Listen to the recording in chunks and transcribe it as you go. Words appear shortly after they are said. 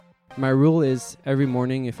My rule is every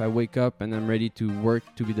morning if I wake up and I'm ready to work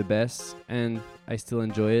to be the best and I still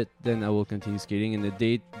enjoy it, then I will continue skating. And the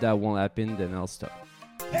day that won't happen, then I'll stop.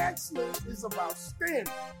 Excellence is about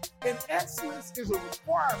standing, and excellence is a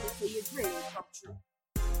requirement for your dream to come true.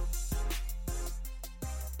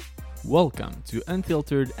 Welcome to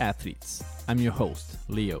Unfiltered Athletes. I'm your host,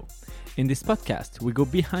 Leo. In this podcast, we go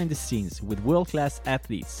behind the scenes with world-class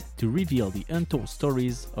athletes to reveal the untold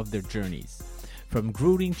stories of their journeys. From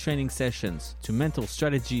grueling training sessions to mental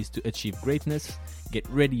strategies to achieve greatness, get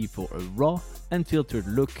ready for a raw, unfiltered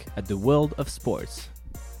look at the world of sports.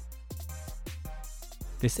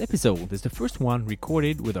 This episode is the first one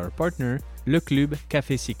recorded with our partner, Le Club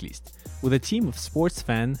Café Cycliste. With a team of sports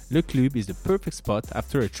fans, Le Club is the perfect spot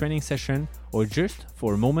after a training session or just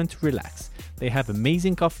for a moment to relax. They have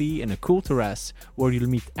amazing coffee and a cool terrace where you'll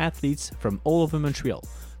meet athletes from all over Montreal.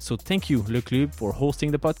 So thank you, Le Club, for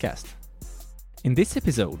hosting the podcast. In this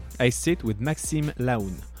episode, I sit with Maxime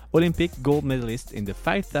Laoun, Olympic gold medalist in the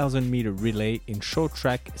 5,000 meter relay in short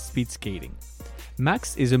track speed skating.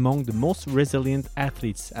 Max is among the most resilient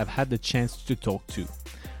athletes I've had the chance to talk to.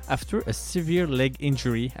 After a severe leg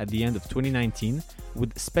injury at the end of 2019,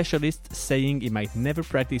 with specialists saying he might never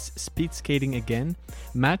practice speed skating again,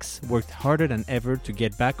 Max worked harder than ever to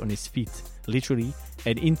get back on his feet, literally,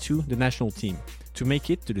 and into the national team, to make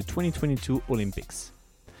it to the 2022 Olympics.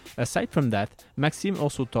 Aside from that, Maxime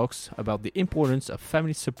also talks about the importance of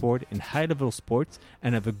family support in high-level sports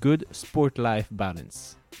and of a good sport-life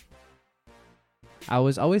balance. I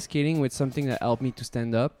was always skating with something that helped me to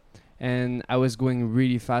stand up, and I was going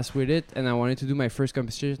really fast with it, and I wanted to do my first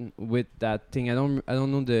competition with that thing. I don't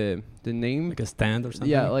know the name. Like a stand or something?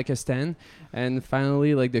 Yeah, like a stand. And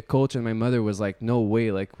finally, like the coach and my mother was like, "No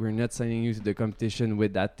way! Like we're not sending you to the competition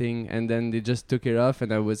with that thing." And then they just took it off,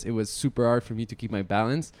 and it was super hard for me to keep my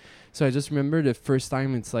balance. So I just remember the first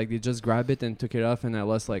time it's like they just grabbed it and took it off, and I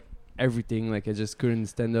lost like everything. Like I just couldn't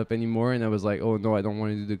stand up anymore, and I was like, "Oh no, I don't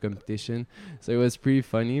want to do the competition." So it was pretty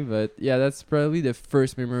funny, but yeah, that's probably the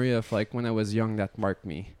first memory of like when I was young that marked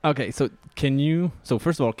me. Okay, so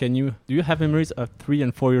first of all, do you have memories of 3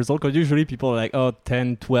 and 4 years old? Because usually people are like,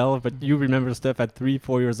 10, 12, but you remember stuff at 3,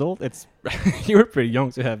 4 years old? It's you were pretty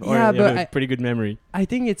young to have, yeah, you have a pretty good memory. I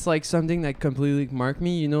think it's like something that completely marked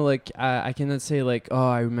me, you know, like I cannot say like, oh,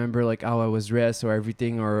 I remember like how I was dressed or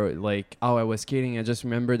everything, or like how I was skating. I just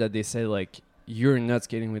remember that they said like, you're not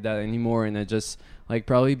skating with that anymore, and I just like,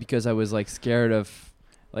 probably because I was like scared of,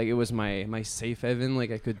 like it was my safe haven, like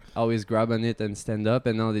I could always grab on it and stand up,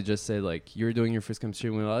 and now they just said like, you're doing your first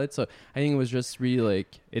competition without it. So I think it was just really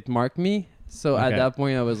like, it marked me. So at that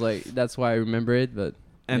point I was like, that's why I remember it. But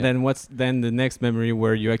and then what's then the next memory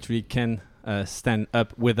where you actually can stand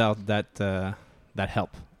up without that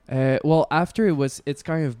help? Well, after it's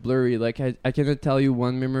kind of blurry. Like I cannot tell you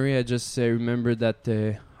one memory. I just remember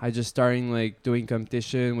that I just starting like doing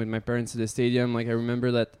competition with my parents at the stadium. Like I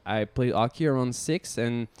remember that I played hockey around 6,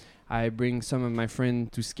 and I bring some of my friends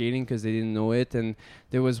to skating because they didn't know it. And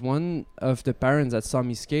there was one of the parents that saw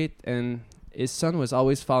me skate, and his son was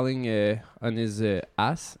always falling on his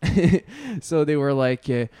ass. So they were like,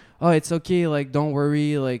 oh, it's okay, like don't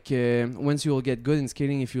worry, like once you will get good in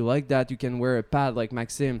skating, if you like that, you can wear a pad like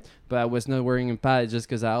Maxime. But I was not wearing a pad just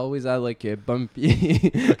because I always had like a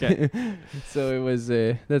bumpy. Okay. So it was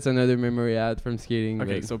that's another memory I had from skating.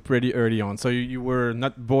 Okay, so pretty early on. So you were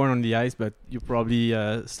not born on the ice, but you probably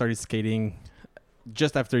started skating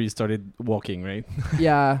just after you started walking, right?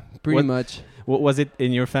 Yeah, pretty much. What was it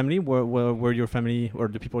in your family? Were your family or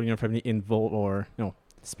the people in your family involved, or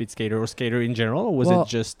speed skater or skater in general, or was it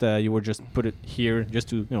just you were just put it here just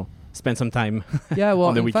to spend some time? Yeah, well,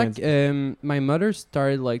 on the in weekends? fact, my mother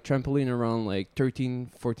started like trampoline around like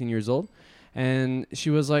 13, 14 years old. And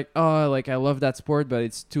she was like, oh, like I love that sport, but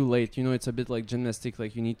it's too late. You know, it's a bit like gymnastics.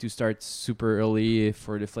 Like you need to start super early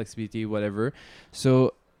for the flexibility, whatever.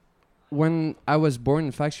 So when I was born,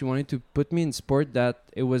 in fact, she wanted to put me in sport that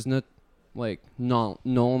it was not like known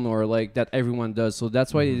or like that everyone does. So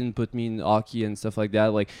that's why they didn't put me in hockey and stuff like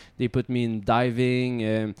that. Like they put me in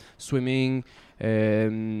diving, swimming,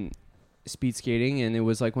 speed skating, and it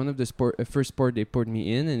was like one of the first sport they put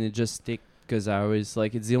me in, and it just stick because I was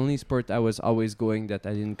like, it's the only sport I was always going that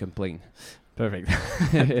I didn't complain. Perfect.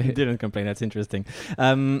 You didn't complain. That's interesting.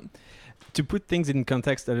 To put things in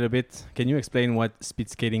context a little bit, can you explain what speed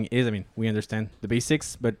skating is? I mean, we understand the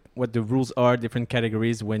basics, but what the rules are, different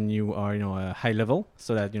categories when you are, a high level,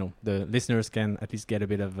 so that, the listeners can at least get a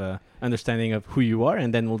bit of understanding of who you are,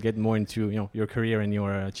 and then we'll get more into, your career and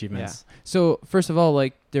your achievements. Yeah. So first of all,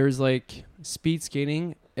 like there's like speed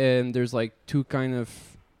skating, and there's like two kind of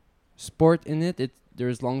sport in it.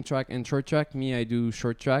 there's long track and short track. Me, I do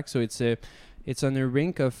short track, so it's on a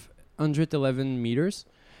rink of 111 meters.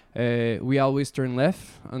 We always turn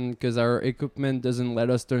left because our equipment doesn't let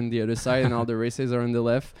us turn the other side, and all the races are on the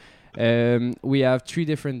left. We have 3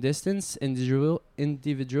 different distance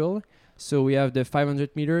individual. So we have the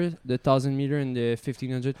 500 meter, the 1,000 meter, and the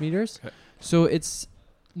 1,500 meters. Okay. So it's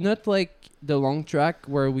not like the long track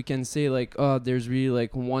where we can say like, oh, there's really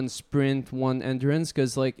like one sprint, one endurance,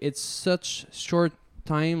 because like it's such short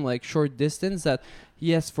time, like short distance that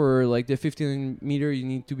yes, for like the 1,500 meter, you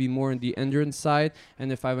need to be more on the endurance side,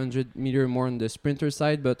 and the 500 meter more on the sprinter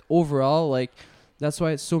side. But overall, like that's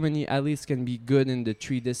why so many athletes can be good in the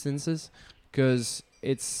 3 distances, because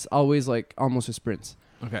it's always like almost a sprint.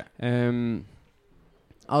 Okay.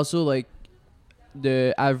 Also, like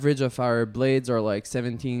the average of our blades are like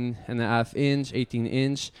 17.5 inch, 18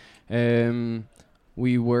 inch.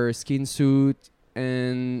 We wear skin suit,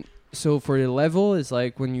 and so for the level, it's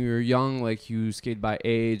like when you're young, like you skate by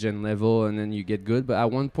age and level, and then you get good. But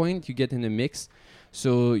at one point, you get in a mix,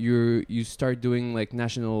 so you start doing like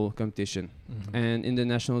national competition, and in the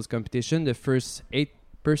nationals competition, the first 8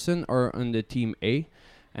 person are on the team A.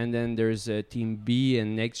 And then there's Team B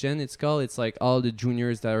and Next Gen, it's called. It's like all the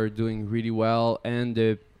juniors that are doing really well and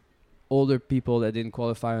the older people that didn't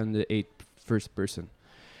qualify on the 8 first person.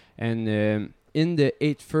 And in the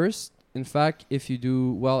 8 first, in fact, if you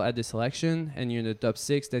do well at the selection and you're in the top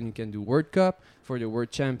 6, then you can do World Cup. For the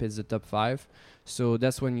World Champ, it's the top 5. So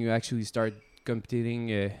that's when you actually start competing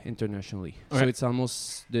internationally. Okay. So it's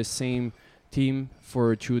almost the same team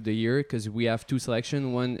for through the year, because we have 2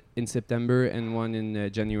 selection, one in September and one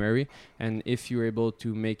in January, and if you're able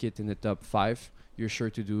to make it in the top 5, you're sure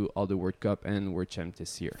to do all the World Cup and World Champ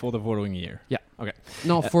this year. For the following year. Yeah. Okay.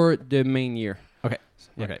 No, for the main year. Okay.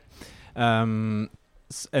 Yeah. Okay.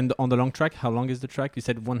 And on the long track, how long is the track? You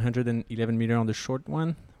said 111 meter on the short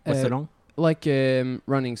one. What's the long? Like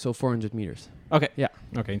running, so 400 meters. Okay. Yeah.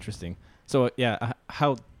 Okay, interesting. So yeah,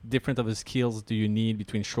 how different of the skills do you need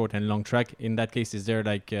between short and long track? In that case, is there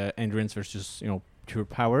like endurance versus pure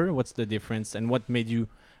power? What's the difference, and what made you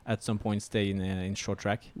at some point stay in short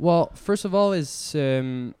track? Well, first of all, is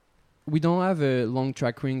we don't have a long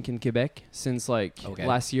track rink in Quebec since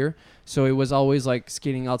last year, so it was always like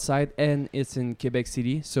skating outside, and it's in Quebec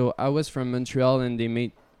City. So I was from Montreal, and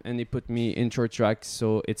they put me in short track,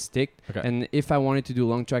 so it sticked. Okay. And if I wanted to do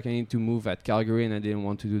long track, I need to move at Calgary, and I didn't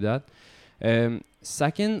want to do that.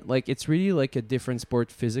 Second, like it's really like a different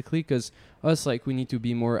sport physically, because us, like, we need to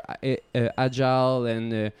be more agile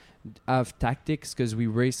and have tactics, because we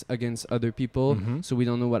race against other people, so we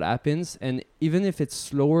don't know what happens. And even if it's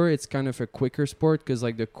slower, it's kind of a quicker sport, because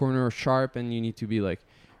like the corner are sharp and you need to be like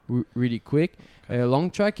really quick. Long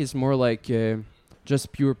track is more like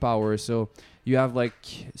just pure power, so you have like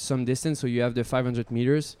some distance, so you have the 500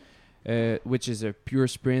 meters, which is a pure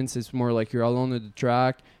sprint. It's more like you're alone at the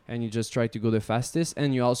track and you just try to go the fastest.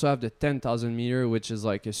 And you also have the 10,000 meter, which is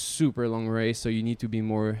like a super long race, so you need to be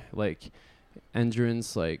more like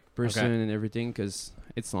endurance like person and everything, because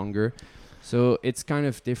it's longer. So it's kind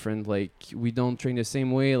of different. Like we don't train the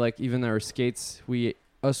same way. Like even our skates,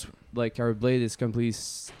 like our blade is completely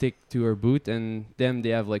stick to our boot, and them, they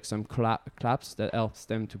have like some claps that helps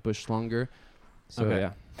them to push longer. So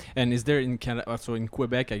yeah. And is there in Canada, also in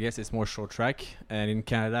Quebec, I guess it's more short track, and in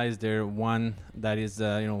Canada, is there one that is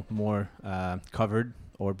more covered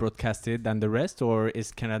or broadcasted than the rest, or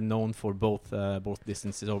is Canada known for both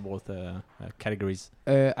distances or both categories?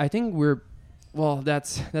 I think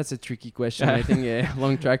that's a tricky question. I think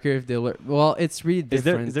long tracker, if they it's really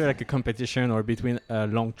different. Is there like a competition or between a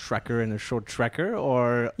long tracker and a short tracker,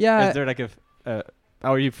 or is there like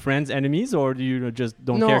are you friends, enemies, or do you just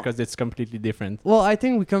don't care because it's completely different? Well, I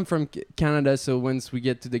think we come from Canada, so once we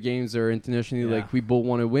get to the games or internationally, like we both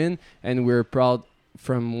want to win, and we're proud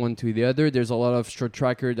from one to the other. There's a lot of short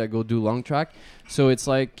tracker that go do long track, so it's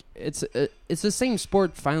like it's the same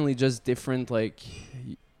sport, finally, just different. Like,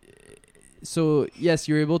 so yes,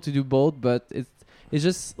 you're able to do both, but it's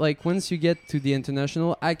just like once you get to the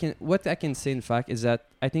international, what I can say in fact is that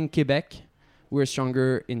I think Quebec, we're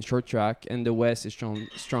stronger in short track, and the West is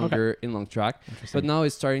stronger in long track. But now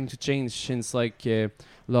it's starting to change since like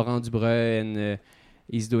Laurent Dubreuil, and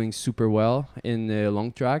he's doing super well in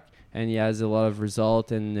long track, and he has a lot of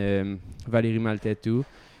result, and Valérie Maltais too.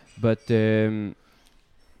 But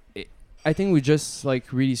I think we're just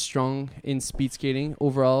like really strong in speed skating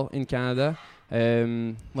overall in Canada.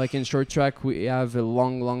 Like in short track, we have a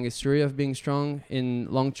long history of being strong. In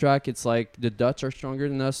long track, it's like the Dutch are stronger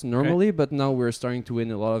than us normally, but now we're starting to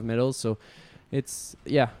win a lot of medals. So it's,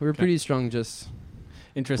 we're pretty strong. Just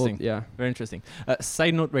interesting. Very interesting.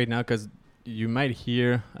 Side note right now, because you might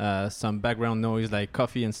hear some background noise like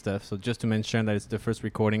coffee and stuff. So just to mention that it's the first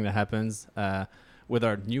recording that happens with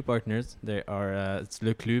our new partners. They are it's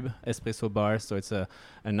Le Club Espresso Bar. So it's a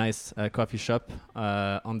nice coffee shop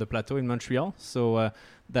on the plateau in Montreal. So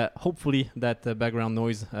that hopefully that background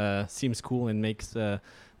noise seems cool and makes the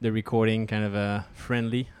recording kind of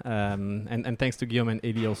friendly. And thanks to Guillaume and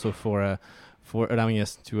Eddie also for allowing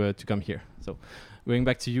us to come here. So going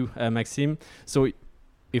back to you, Maxime. So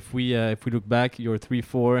if we look back, you're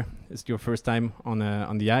 3-4. It's your first time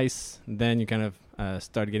on the ice. Then you kind of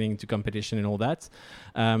start getting into competition and all that.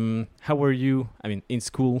 How were you? I mean, in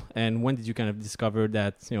school, and when did you kind of discover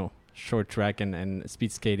that short track and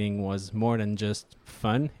speed skating was more than just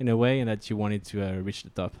fun in a way, and that you wanted to reach the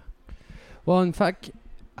top? Well, in fact,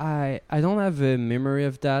 I don't have a memory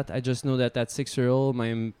of that. I just know that at 6-year-old,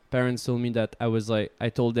 my parents told me that I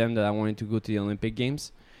told them that I wanted to go to the Olympic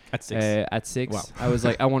Games. At 6? At 6. Wow. I was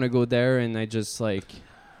like, I want to go there, and I just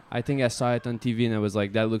I think I saw it on TV, and I was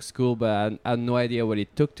like, that looks cool, but I had no idea what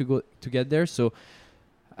it took to get there. So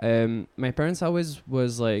my parents always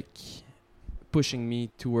was like pushing me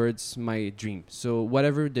towards my dream. So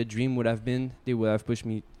whatever the dream would have been, they would have pushed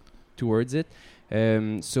me towards it.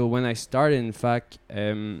 So when I started, in fact,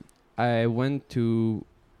 I went to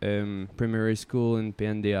primary school in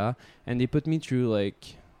PNDA, and they put me through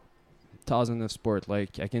thousands of sport. I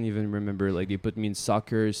can't even remember. They put me in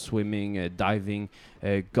soccer, swimming, diving,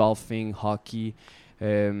 golfing, hockey,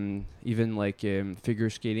 even figure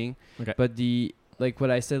skating. Okay. But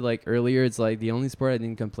what I said earlier, it's the only sport I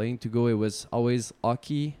didn't complain to go. It was always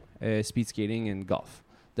hockey, speed skating, and golf.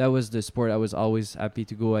 That was the sport I was always happy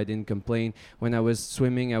to go. I didn't complain. When I was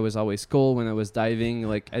swimming, I was always cold. When I was diving,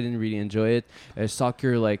 I didn't really enjoy it.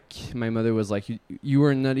 Soccer, my mother was like, you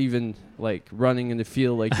were not even running in the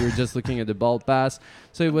field. You were just looking at the ball pass.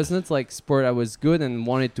 So it was not sport I was good and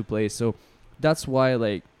wanted to play. So that's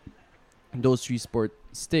why those three sports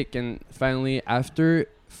stick. And finally,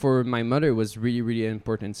 for my mother, it was really, really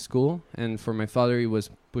important school. And for my father, he was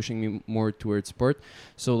pushing me more towards sport.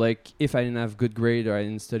 So if I didn't have good grade or I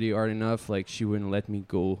didn't study hard enough, she wouldn't let me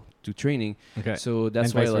go to training. Okay. So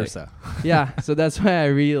that's and why vice versa. yeah. So that's why I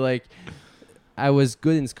really I was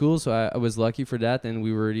good in school, so I was lucky for that, and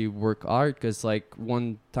we really work hard. Because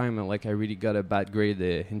one time I really got a bad grade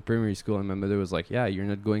in primary school, and my mother was like, yeah, you're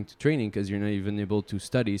not going to training because you're not even able to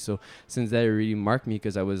study. So since that, it really marked me,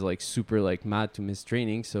 because I was super mad to miss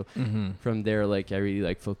training. So from there, I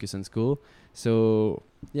really focus on school. So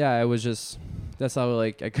yeah, I was just, that's how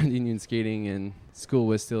I continued skating, and school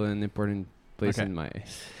was still an important place in my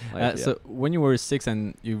life. So when you were 6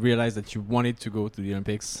 and you realized that you wanted to go to the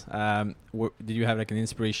Olympics, did you have an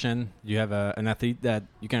inspiration? Do you have an athlete that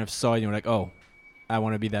you kind of saw and you were like, oh, I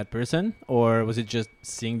want to be that person? Or was it just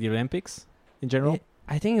seeing the Olympics in general?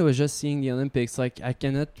 I think it was just seeing the Olympics. I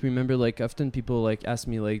cannot remember, often people ask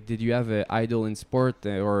me, did you have an idol in sport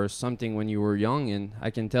or something when you were young? And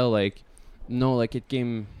I can tell, no, it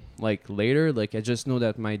came later. I just know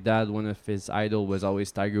that my dad, one of his idol was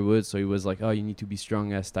always Tiger Woods, so he was like, oh, you need to be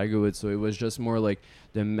strong as Tiger Woods. So it was just more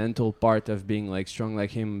the mental part of being strong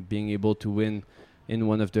like him, being able to win in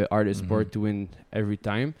one of the hardest sport, to win every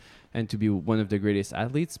time, and to be one of the greatest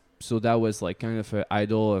athletes. So that was kind of an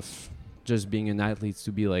idol of just being an athlete,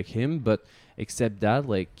 to be like him. But except that,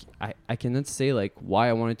 I cannot say why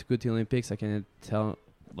I wanted to go to the Olympics. I cannot tell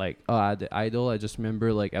the idol. I just remember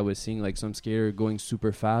I was seeing some skater going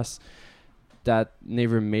super fast that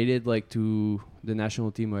never made it to the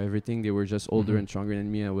national team or everything. They were just older and stronger than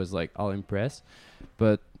me. I was all impressed.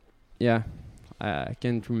 But yeah, I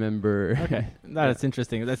can't remember. Okay. No, that's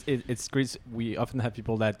interesting. It's great. We often have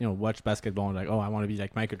people that watch basketball and oh, I want to be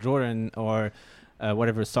like Michael Jordan or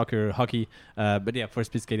whatever, soccer, hockey. But yeah, for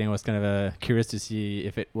speed skating, I was kind of curious to see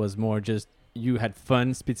if it was more just you had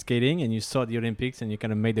fun speed skating and you saw the Olympics and you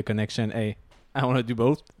kind of made the connection, hey, I want to do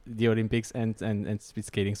both the Olympics and speed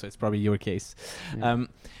skating. So it's probably your case. Yeah.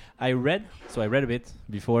 I read a bit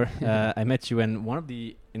before I met you, and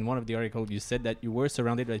in one of the articles you said that you were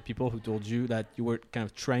surrounded by people who told you that you were kind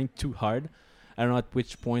of trying too hard. I don't know at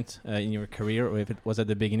which point in your career, or if it was at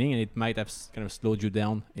the beginning, and it might have kind of slowed you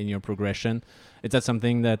down in your progression. Is that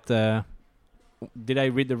something that did I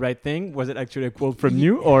read the right thing? Was it actually a quote from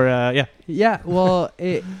you, or yeah? Yeah. Well,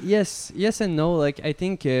 yes and no. I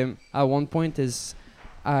think at one point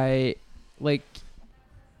I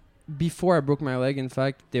before I broke my leg. In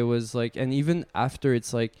fact, there was and even after,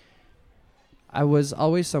 it's I was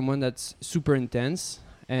always someone that's super intense,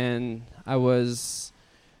 and I was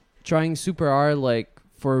trying super hard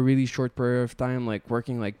for a really short period of time, like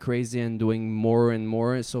working like crazy and doing more and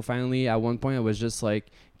more. So finally, at one point, I was just like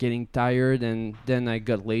getting tired, and then I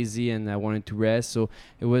got lazy and I wanted to rest. So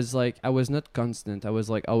it was like I was not constant. I was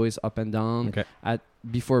like always up and down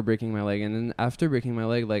before breaking my leg. And then after breaking my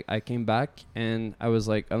leg, like I came back and I was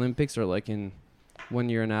like, Olympics are like in 1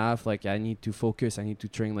 year and a half. Like I need to focus. I need to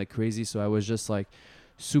train like crazy. So I was just like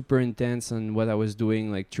super intense on what I was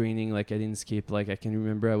doing, like training, like I didn't skip. Like I can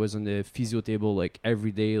remember I was on the physio table like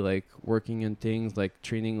every day, like working on things, like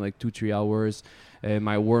training like 2-3 hours.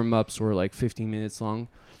 My warm-ups were like 15 minutes long.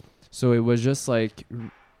 So it was just like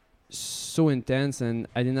so intense, and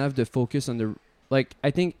I didn't have the focus on the, like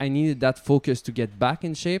I think I needed that focus to get back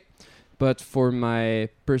in shape, but for my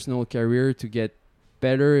personal career to get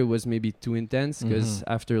better, it was maybe too intense, because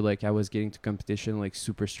after like I was getting to competition like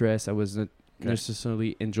super stressed. I was not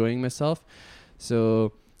necessarily enjoying myself.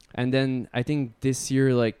 So, and then I think this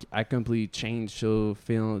year like I completely changed. So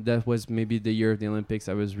that was maybe the year of the Olympics.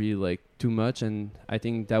 I was really like too much, and I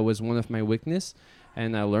think that was one of my weakness,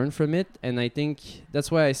 and I learned from it. And I think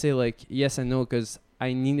that's why I say like yes and no, because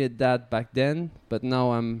I needed that back then, but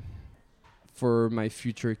now I'm for my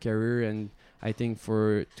future career, and I think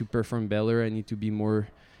to perform better I need to be more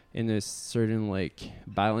in a certain like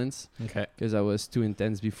balance, because I was too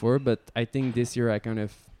intense before. But I think this year I kind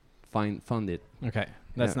of found it.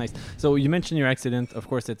 That's nice. So you mentioned your accident. Of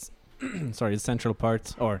course it's the central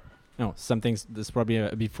part, or some things there's probably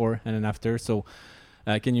a before and an after. So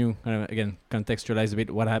can you again contextualize a bit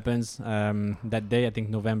what happens that day? I think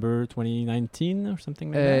November 2019 or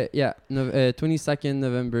something like that. 22nd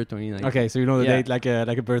November 2019. Okay, so you know the date like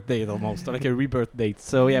a birth date almost, or like a rebirth date.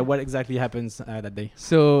 So what exactly happens that day?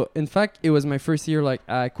 So in fact, it was my first year like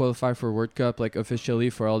I qualified for World Cup like officially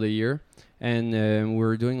for all the year, and we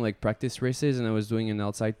were doing like practice races, and I was doing an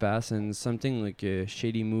outside pass, and something like a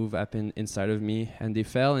shady move happened inside of me, and they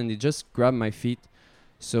fell and they just grabbed my feet,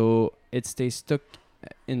 so it stays stuck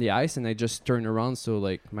in the ice, and I just turned around, so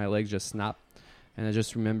like my leg just snapped. And I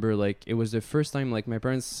just remember like it was the first time like my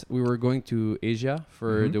parents, we were going to Asia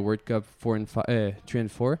for the World Cup 3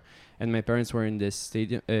 and 4, and my parents were in the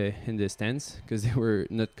stadium in the stands, because they were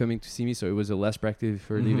not coming to see me, so it was a last practice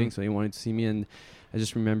before leaving, so they wanted to see me. And I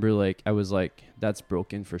just remember like I was like, that's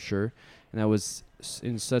broken for sure, and I was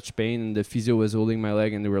in such pain, and the physio was holding my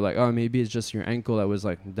leg, and they were like, oh, maybe it's just your ankle. I was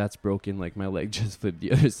like, that's broken, like my leg just flipped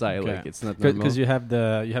the other side. Like it's not normal, because you have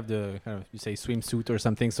the kind of, you say, swimsuit or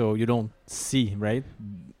something, so you don't see, right?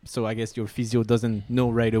 So I guess your physio doesn't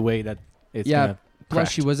know right away that it's gonna plus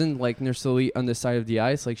crash. she wasn't like necessarily on the side of the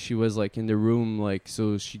ice, like she was like in the room, like,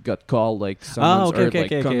 so she got called like someone's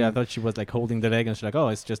okay. I thought she was like holding the leg, and she's like, oh,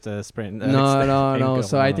 it's just a sprain. No.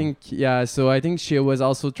 So I think she was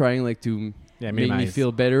also trying like to make me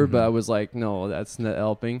feel better, but I was like, no, that's not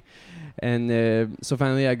helping. And so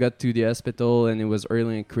finally I got to the hospital, and it was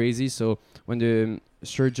early and crazy. So when the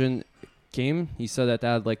surgeon came, he saw that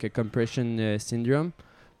I had like a compression syndrome,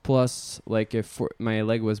 plus like my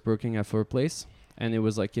leg was broken at 4 places, and it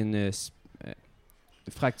was like in a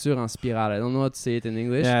fracture en spirale. I don't know how to say it in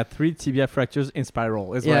English. 3 tibia fractures in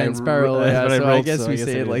spiral. In spiral. So I guess we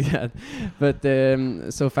say it like that. But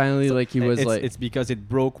so finally, so like he was like, it's because it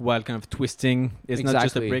broke while kind of twisting. It's not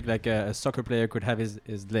just a break like a soccer player could have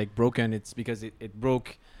his leg broken. It's because it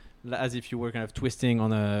broke as if you were kind of twisting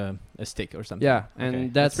on a stick or something. Yeah,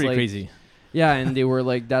 and that's pretty like, crazy. Yeah, and they were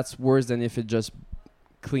like, that's worse than if it just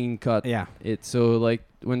clean cut. So like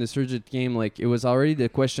when the surgeon came, like it was already the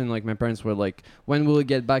question, like my parents were like, when will it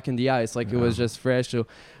get back in the ice? Like it was just fresh. So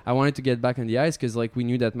I wanted to get back in the ice, because like we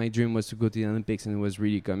knew that my dream was to go to the Olympics, and it was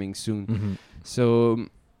really coming soon. So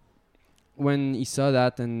when he saw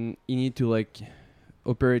that, and he needed to like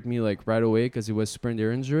operate me like right away, because it was super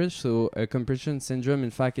dangerous. So a compression syndrome,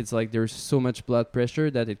 in fact, it's like there's so much blood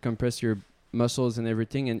pressure that it compresses your muscles and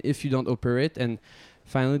everything, and if you don't operate, and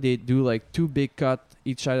finally they do like 2 big cut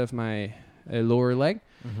each side of my lower leg,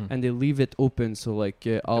 and they leave it open, so like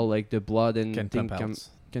all like the blood and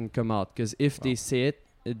can come out, because if they say it,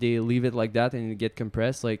 they leave it like that and it get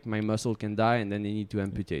compressed, like my muscle can die, and then they need to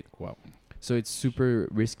amputate. So it's super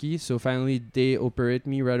risky. So finally they operate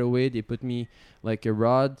me right away. They put me like a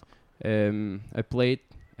rod, a plate,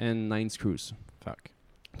 and 9 screws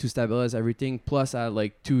to stabilize everything. Plus I had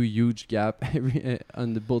like 2 huge gap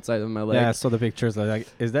on the both sides of my leg. Yeah, I saw the pictures. Like,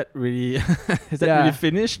 is that really really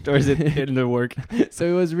finished, or is it in the work? So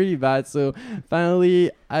it was really bad. So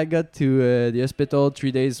finally I got to the hospital.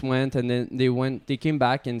 3 days went, and then they came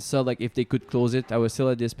back and saw like if they could close it. I was still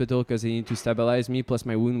at the hospital because they need to stabilize me, plus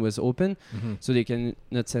my wound was open, so they can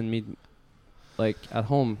not send me like at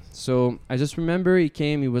home. So I just remember he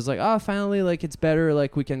came, he was like, oh, finally, like it's better,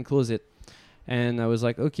 like we can close it. And I was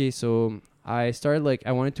like, okay, so I started like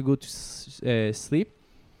I wanted to go to sleep,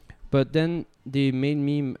 but then they made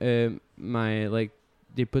me my like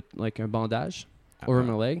they put like a bandage over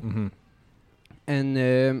my leg,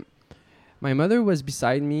 and my mother was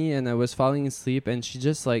beside me, and I was falling asleep, and she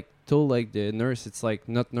just like told like the nurse it's like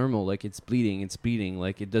not normal, like it's bleeding,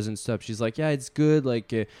 like it doesn't stop. She's like, yeah, it's good, like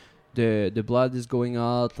the blood is going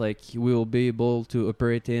out, like we will be able to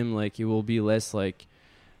operate him, like it will be less like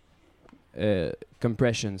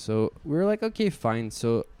compression. So we were like, okay, fine.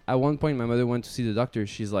 So at one point my mother went to see the doctor.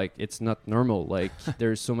 She's like, it's not normal, like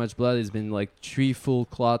there's so much blood. It's been like 3 full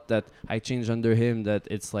clot that I changed under him that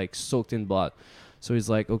it's like soaked in blood. So he's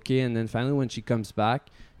like, okay. And then finally when she comes back,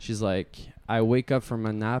 she's like, I wake up from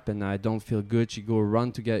a nap and I don't feel good. She go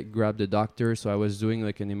run to grab the doctor. So I was doing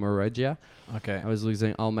like an hemorrhagia. Okay. I was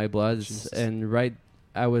losing all my blood. Jesus. And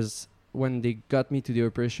when they got me to the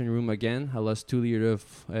operation room again, I lost 2 liters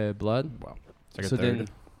of blood. Wow. Like so then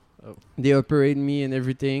they operated me and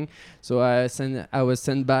everything. So I was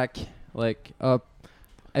sent back like up.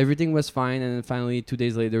 Everything was fine. And then finally 2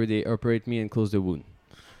 days later, they operated me and closed the wound.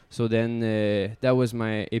 So then that was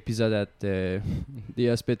my episode at the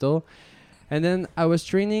hospital. And then I was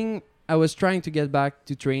training. I was trying to get back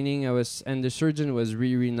to training. And the surgeon was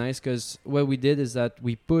really, really nice because what we did is that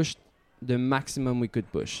we pushed the maximum we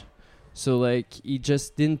could push. So like he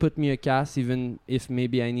just didn't put me a cast even if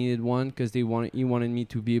maybe I needed one because he wanted me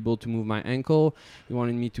to be able to move my ankle. He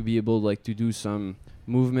wanted me to be able like to do some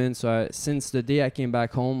movement. So since the day I came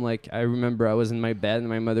back home, like I remember I was in my bed and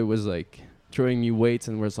my mother was like throwing me weights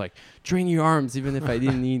and was like, train your arms, even if I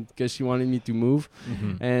didn't need, because she wanted me to move.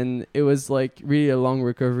 And it was like really a long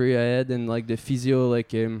recovery I had. And like the physio,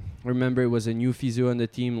 like remember it was a new physio on the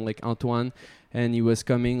team, like Antoine, and he was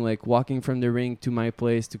coming like walking from the ring to my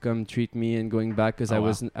place to come treat me and going back because I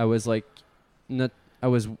was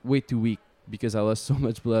way too weak because I lost so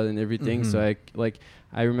much blood and everything. So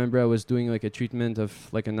I remember I was doing like a treatment of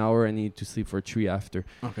like an hour. I needed to sleep for 3 after.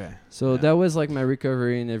 Okay. So that was like my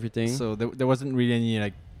recovery and everything. So there wasn't really any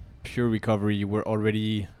like pure recovery. You were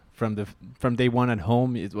already from day one at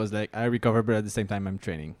home. It was like I recovered, but at the same time I'm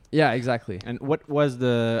training. Yeah, exactly. And what was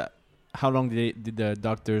how long did the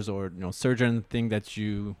doctors or surgeon think that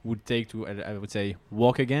you would take to I would say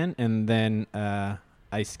walk again and then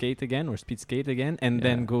ice skate again or speed skate again and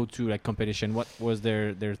then go to like competition? What was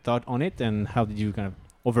their thought on it and how did you kind of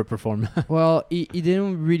overperform? Well, he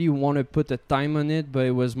didn't really want to put a time on it, but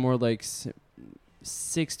it was more like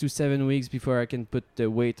 6 to 7 weeks before I can put the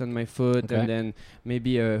weight on my foot, and then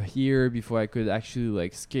maybe a year before I could actually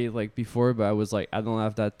like skate like before. But I was like, I don't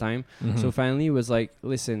have that time. So finally it was like,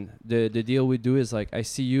 listen, the deal we do is like I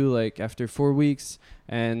see you like after 4 weeks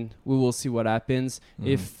and we will see what happens.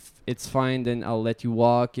 If it's fine, then I'll let you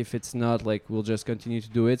walk. If it's not, like we'll just continue to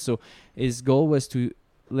do it. So his goal was to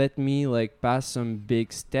let me like pass some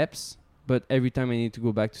big steps, but every time I need to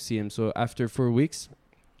go back to see him. So after 4 weeks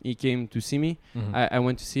he came to see me. I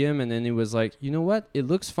went to see him, and then he was like, you know what, it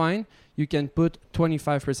looks fine, you can put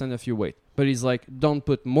 25% of your weight, but he's like, don't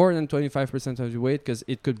put more than 25% of your weight because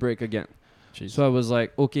it could break again. Jeez. So I was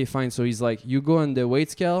like, okay, fine. So he's like, you go on the weight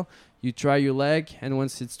scale, you try your leg, and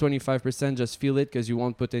once it's 25%, just feel it because you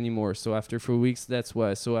won't put any more. So after 4 weeks, that's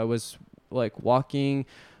why. So I was like walking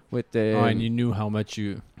with the... and you knew how much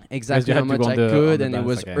you... Exactly how much I could, and it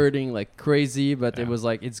was hurting like crazy, but it was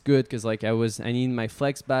like, it's good because like I need my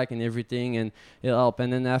flex back and everything, and it'll help.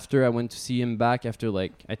 And then after I went to see him back after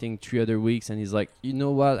like I think 3 other weeks, and he's like, you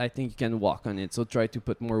know what, I think you can walk on it, so try to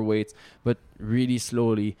put more weights but really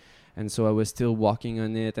slowly. And so I was still walking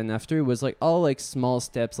on it, and after it was like all like small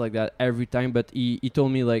steps like that every time. But he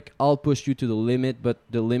told me like, I'll push you to the limit, but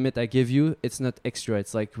the limit I give you, it's not extra,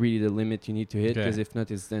 it's like really the limit you need to hit, because if not,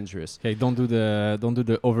 it's dangerous. Okay, don't do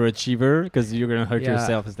the overachiever because you're gonna hurt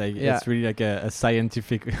yourself. It's like it's really like a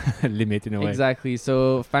scientific limit in a way. Exactly.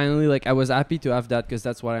 So finally, like I was happy to have that because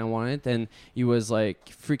that's what I wanted, and he was like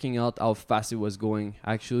freaking out how fast it was going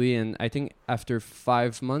actually. And I think after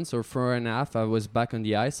 5 months or 4.5, I was back on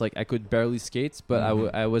the ice. Like I could barely skate, but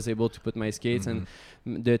I was able to put my skates, and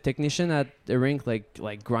the technician at the rink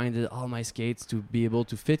like grinded all my skates to be able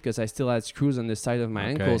to fit because I still had screws on the side of my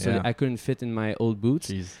ankle, so I couldn't fit in my old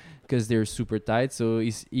boots because they're super tight. So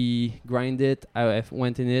he grinded, I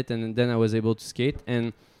went in it, and then I was able to skate.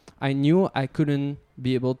 And I knew I couldn't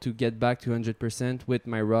be able to get back to 100% with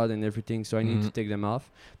my rod and everything, so I need to take them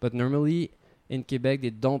off. But normally in Quebec,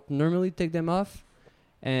 they don't normally take them off,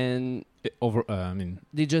 and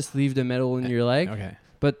they just leave the metal in your leg.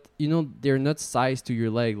 but they're not sized to your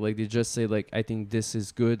leg. Like they just say like, I think this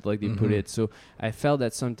is good, like they put it. So I felt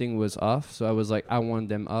that something was off, so I was like, I want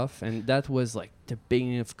them off. And that was like the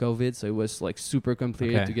beginning of COVID, so it was like super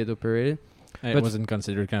complicated to get operated. And it wasn't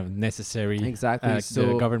considered kind of necessary. Exactly. So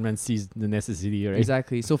the government sees the necessity, right?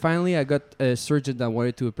 Exactly. So finally I got a surgeon that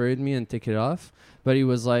wanted to operate me and take it off. But he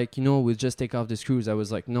was like, we'll just take off the screws. I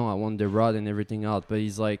was like, no, I want the rod and everything out. But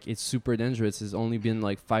he's like, it's super dangerous. It's only been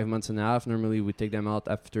like 5 months and a half. Normally we take them out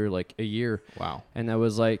after like a year. Wow. And I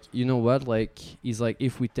was like, you know what? Like, he's like,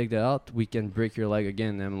 if we take that out, we can break your leg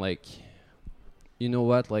again. And I'm like, you know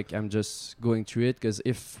what? Like, I'm just going through it, because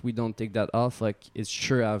if we don't take that off, like, it's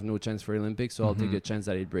sure I have no chance for Olympics. So I'll take the chance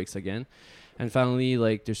that it breaks again. And finally,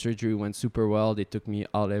 like, the surgery went super well. They took me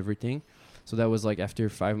out everything. So that was like after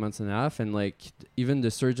 5 months and a half. And like, even the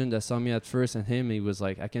surgeon that saw me at first and him, he was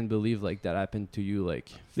like, I can't believe like that happened to you.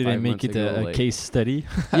 Like, did they make it a case study?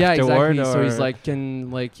 Yeah, exactly. So he's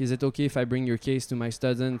like, is it okay if I bring your case to my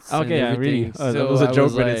students? Okay, and really? So that was a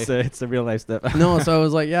joke, but like, it's a real life stuff. No, so I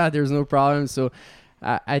was like, yeah, there's no problem. So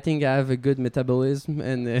I think I have a good metabolism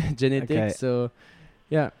and genetics. Okay. So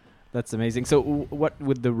yeah. That's amazing. So what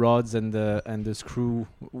with the rods and the screw,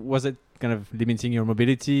 was it kind of limiting your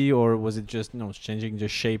mobility, or was it just changing the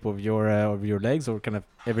shape of your legs, or kind of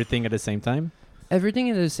everything at the same time? Everything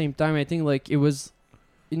at the same time. I think like it was,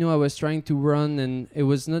 I was trying to run, and it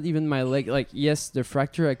was not even my leg. Like, yes, the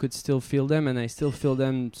fracture, I could still feel them, and I still feel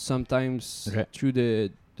them sometimes through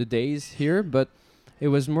the days here. But it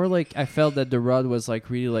was more like I felt that the rod was like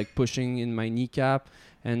really like pushing in my kneecap.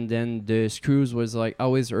 And then the screws was like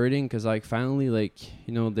always hurting, because like finally like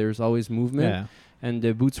there's always movement, and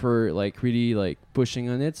the boots were like really like pushing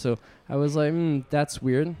on it. So I was like, that's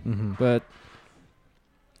weird, but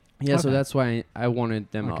yeah. Okay. So that's why I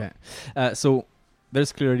wanted them out. So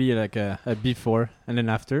there's clearly like a before and an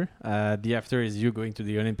after. The after is you going to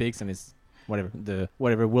the Olympics, and it's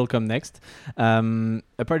whatever will come next.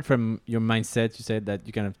 Apart from your mindset, you said that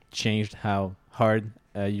you kind of changed how hard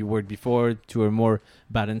you worked before to a more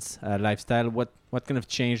balanced lifestyle. What kind of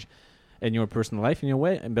changed in your personal life in your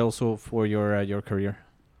way, and also for your career?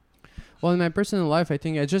 Well, in my personal life, I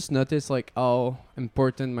think I just noticed like how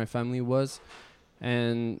important my family was,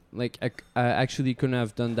 and like I actually couldn't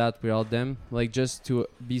have done that without them. Like, just to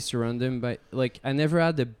be surrounded by, like, I never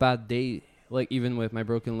had a bad day. Like, even with my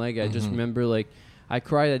broken leg, I just remember like I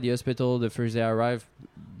cried at the hospital the first day I arrived,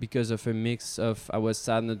 because of a mix of I was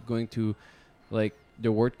sad not going to like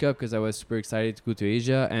the World Cup, because I was super excited to go to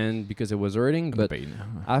Asia, and because it was hurting. But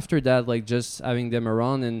after that, like, just having them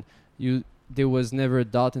around, and there was never a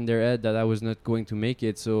doubt in their head that I was not going to make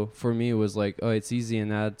it. So for me, it was like, oh, it's easy.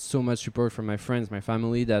 And I had so much support from my friends, my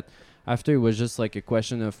family, that after it was just like a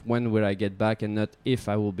question of when would I get back, and not if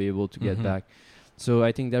I will be able to get back. So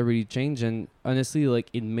I think that really changed. And honestly, like,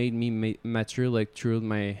 it made me mature, like, through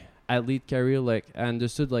my athlete career. Like, I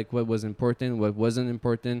understood like what was important, what wasn't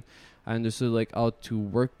important. I understood like how to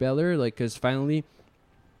work better, like, because finally,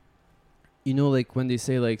 like when they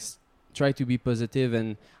say like try to be positive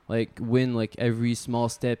and like win, like every small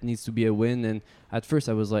step needs to be a win. And at first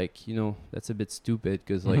I was like, that's a bit stupid,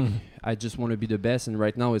 because like I just want to be the best, and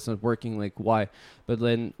right now it's not working. Like, why? But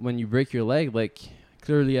then when you break your leg, like,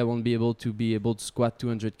 clearly I won't be able to squat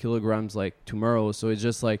 200 kilograms like tomorrow. So it's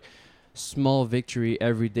just like small victory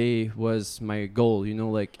every day was my goal.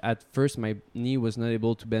 Like, at first my knee was not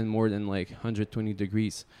able to bend more than like 120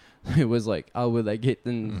 degrees. It was like, how would I get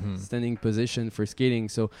in standing position for skating?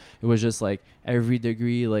 So it was just like every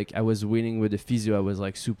degree, like I was winning with the physio. I was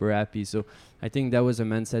like super happy. So I think that was a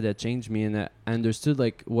mindset that changed me, and I understood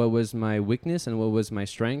like what was my weakness and what was my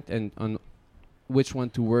strength, and on which one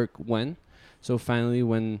to work when. So finally,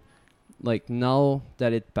 when like now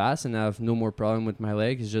that it passed and I have no more problem with my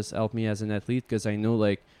leg, it's just helped me as an athlete, because I know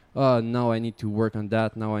like, oh, now I need to work on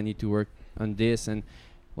that. Now I need to work on this. And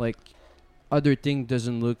like other thing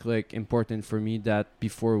doesn't look like important for me that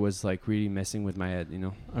before was like really messing with my head,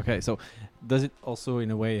 Okay. So does it also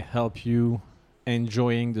in a way help you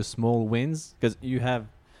enjoying the small wins? Because you have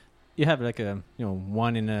like a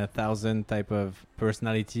 1 in 1,000 type of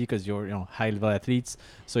personality, because you're high level athletes,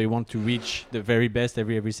 so you want to reach the very best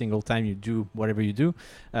every single time you do whatever you do.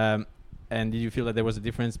 And did you feel that there was a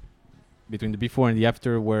difference between the before and the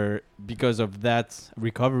after, where because of that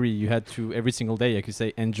recovery you had to every single day, like you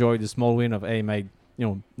say, enjoy the small win of, hey, my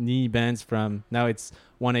knee bends from now it's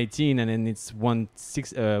 118 and then it's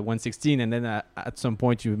 116, and then at some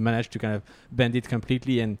point you managed to kind of bend it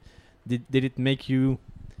completely? And did it make you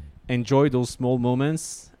enjoy those small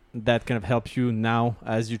moments that kind of help you now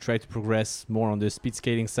as you try to progress more on the speed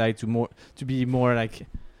skating side, to be more like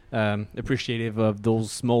appreciative of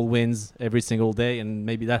those small wins every single day, and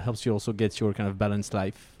maybe that helps you also get your kind of balanced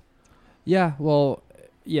life. Yeah, well,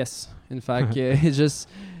 yes. In fact, it's just,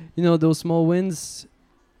 those small wins.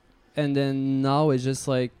 And then now it's just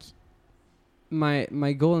like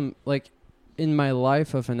my goal in my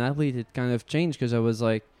life of an athlete, it kind of changed because I was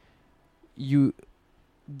like, the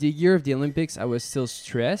year of the Olympics, I was still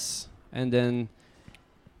stressed. And then,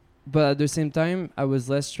 but at the same time, I was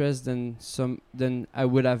less stressed than I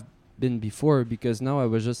would have been before, because now I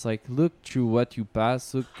was just like, look through what you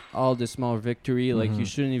passed, look all the small victory, like you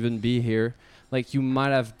shouldn't even be here, like you might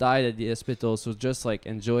have died at the hospital, so just like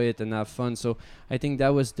enjoy it and have fun. So I think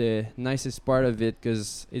that was the nicest part of it,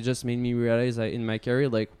 because it just made me realize that in my career,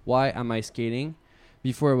 like, why am I skating?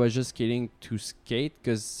 Before I was just skating to skate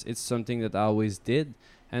because it's something that I always did.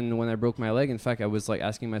 And when I broke my leg, in fact, I was like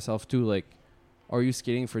asking myself too, like, are you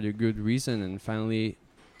skating for the good reason? And finally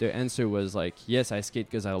the answer was like, yes, I skate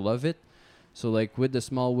because I love it. So like with the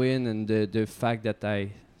small win and the fact that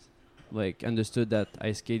I like understood that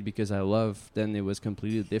I skate because I love, then it was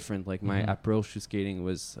completely different. Like my approach to skating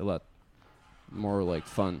was a lot more like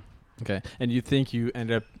fun. Okay. And you think you end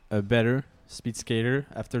up a better speed skater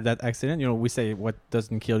after that accident? We say what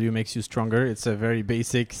doesn't kill you makes you stronger. It's a very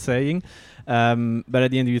basic saying. But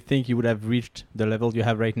at the end, do you think you would have reached the level you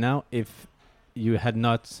have right now if you had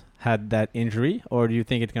not had that injury? Or do you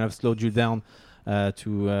think it kind of slowed you down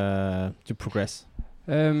to progress?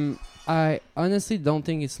 I honestly don't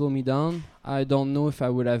think it slowed me down. I don't know if I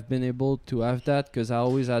would have been able to have that, because I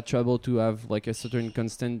always had trouble to have like a certain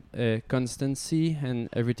constancy and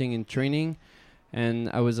everything in training. And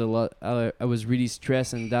I was really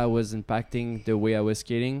stressed, and that was impacting the way I was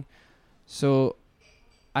skating. So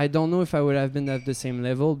I don't know if I would have been at the same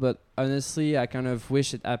level, but honestly, I kind of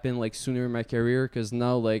wish it happened like sooner in my career, because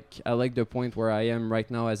now like I like the point where I am right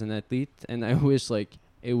now as an athlete, and I wish like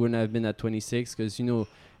it wouldn't have been at 26, because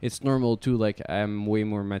it's normal too, like I'm way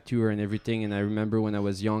more mature and everything. And I remember when I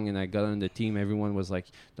was young and I got on the team, everyone was like,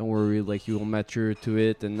 don't worry, like you will mature to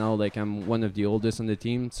it. And now like I'm one of the oldest on the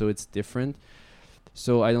team, so it's different.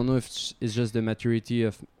 So I don't know if it's just the maturity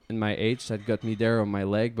of in my age that got me there, or my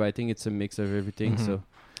leg, but I think it's a mix of everything. So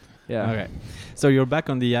yeah. Okay. So you're back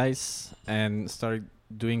on the ice and started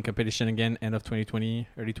doing competition again end of 2020,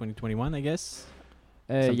 early 2021, I guess?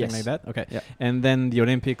 Something yes. like that? Okay. Yeah. And then the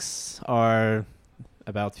Olympics are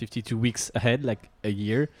about 52 weeks ahead, like a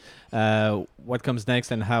year. What comes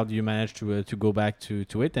next, and how do you manage to go back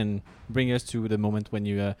to it and bring us to the moment when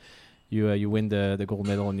you win the gold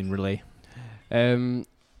medal in relay?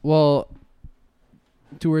 Well,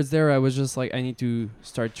 towards there, I was just like, I need to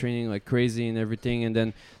start training like crazy and everything. And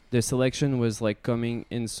then the selection was like coming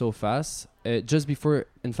in so fast. Just before,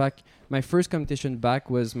 in fact, my first competition back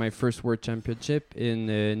was my first World Championship in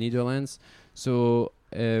Netherlands. So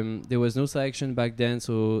there was no selection back then.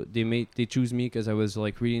 So they choose me because I was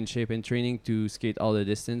like really in shape and training to skate all the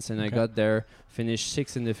distance. And I got there, finished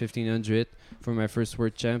 6th in the 1500 for my first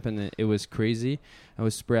World Champ, and it was crazy. I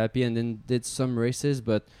was super happy, and then did some races,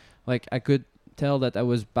 but like I could tell that I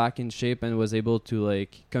was back in shape and was able to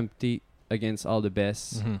like compete against all the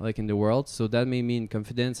best like in the world. So that made me in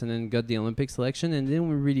confidence, and then got the Olympic selection, and then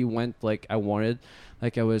we really went like I wanted.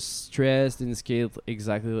 Like I was stressed, didn't skate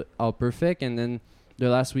exactly all perfect, and then the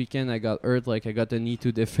last weekend I got hurt, like I got a knee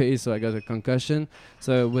to the face, so I got a concussion.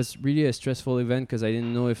 So it was really a stressful event, because I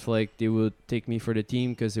didn't know if like they would take me for the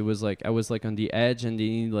team, because it was like I was like on the edge, and they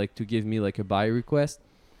needed like to give me like a buy request.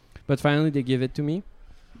 But finally they gave it to me,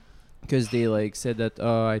 because they like said that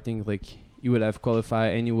I think like you would have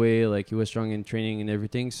qualified anyway, like you were strong in training and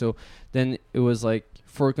everything. So then it was like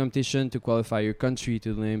for competition to qualify your country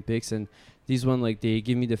to the Olympics, and this one like they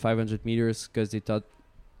give me the 500 meters because they thought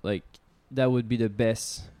like that would be the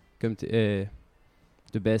best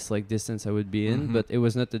like distance I would be in, but it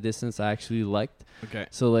was not the distance I actually liked. Okay.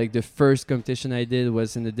 So like the first competition I did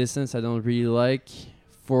was in the distance I don't really like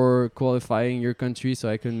for qualifying your country, so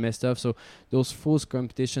I couldn't mess up. So those first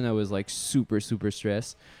competition I was like super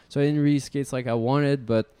stressed. So I didn't really skate like I wanted,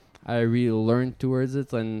 but I really learned towards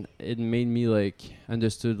it, and it made me like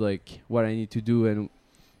understood like what I need to do and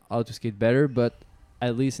how to skate better. But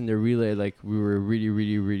at least in the relay, like we were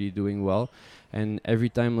really doing well, and every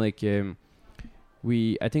time like I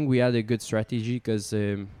think we had a good strategy, because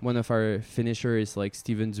one of our finisher is like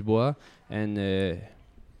Steven Dubois, and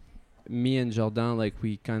me and Jordan, like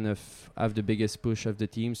we kind of have the biggest push of the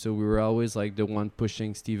team, so we were always like the one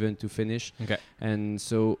pushing Steven to finish. Okay. And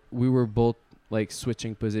so we were both like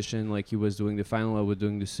switching position, like he was doing the final, I was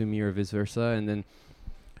doing the semi, or vice versa. And then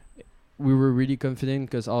we were really confident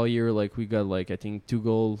because all year like we got like I think 2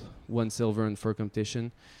 gold, 1 silver and 4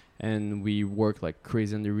 competition, and we worked like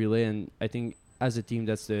crazy on the relay. And I think as a team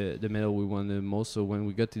that's the medal we won the most. So when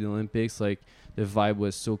we got to the Olympics, like the vibe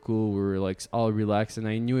was so cool. We were like all relaxed, and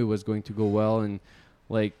I knew it was going to go well. And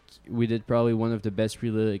like we did probably one of the best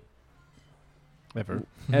relay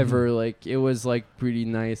ever. Like it was like pretty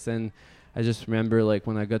nice. And I just remember like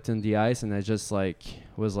when I got on the ice and I just like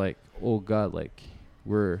was like, oh god, like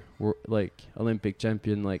we're like Olympic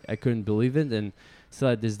champion. Like I couldn't believe it. And still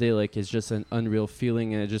at this day, like it's just an unreal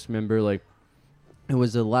feeling. And I just remember like it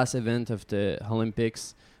was the last event of the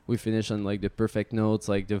Olympics. We finished on like the perfect notes.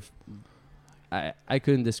 Like I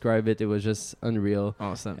couldn't describe it. It was just unreal.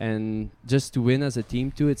 Awesome. And just to win as a team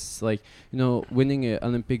too, it's like, you know, winning an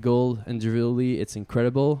Olympic gold individually, it's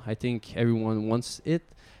incredible. I think everyone wants it,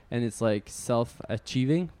 and it's like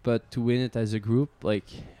self-achieving. But to win it as a group, like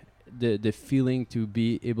the feeling to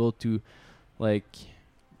be able to like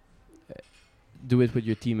do it with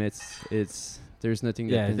your teammates, it's there's nothing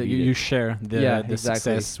that can beat you it. share the exactly.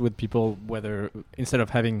 success with people, whether instead of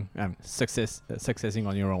having successing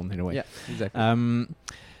on your own in a way. Yeah, exactly.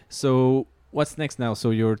 So what's next now? So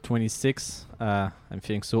you're 26. I'm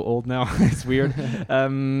feeling so old now. It's weird.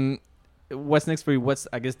 What's next for you?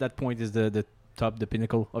 I guess that point is the top, the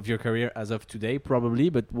pinnacle of your career as of today, probably.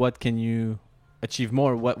 But what can you achieve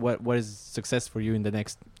more? What is success for you in the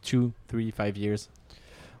next 2, 3, 5 years?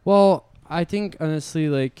 Well, I think honestly,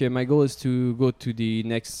 like my goal is to go to the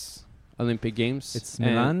next Olympic Games. It's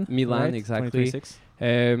Milan, right? Exactly.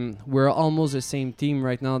 We're almost the same team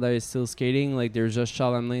right now that is still skating. Like there's just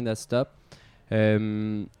Charles Hamelin that stopped.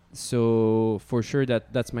 So for sure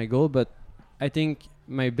that's my goal. But I think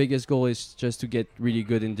my biggest goal is just to get really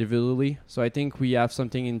good individually. So I think we have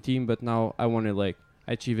something in team, but now I want to like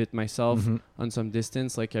achieve it myself on some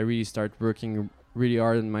distance. Like I really start working really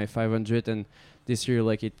hard on my 500, and this year,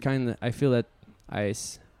 like it kind of, I feel that I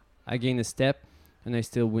gain a step, and I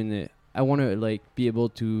still win it. I want to like be able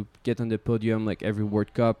to get on the podium like every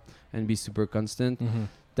World Cup and be super constant.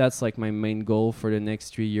 That's like my main goal for the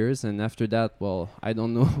next 3 years. And after that, well, I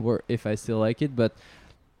don't know if I still like it, but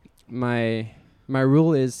my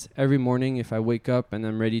rule is every morning if I wake up and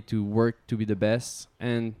I'm ready to work to be the best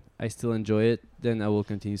and I still enjoy it, then I will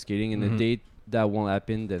continue skating. And the date that won't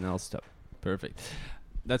happen, then I'll stop. Perfect.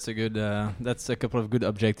 That's a good. That's a couple of good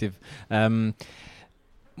objectives.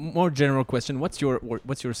 More general question: What's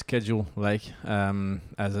your schedule like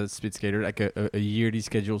as a speed skater? Like a yearly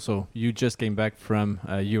schedule. So you just came back from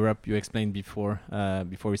Europe. You explained before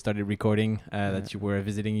we started recording that you were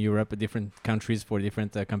visiting Europe, different countries for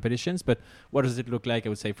different competitions. But what does it look like? I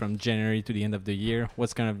would say from January to the end of the year.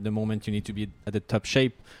 What's kind of the moment you need to be at the top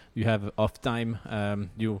shape? You have off time.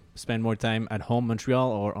 You spend more time at home, Montreal,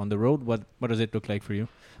 or on the road. What does it look like for you?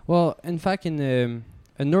 Well, in fact, in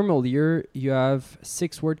a normal year, you have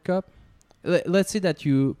 6 World Cup. Let's say that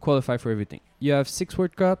you qualify for everything. You have 6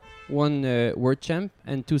 World Cup, 1 World Champ,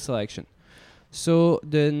 and 2 selection. So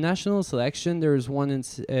the national selection, there's one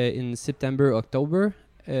in September, October,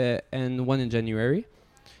 and one in January.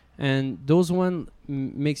 And those one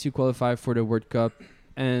makes you qualify for the World Cup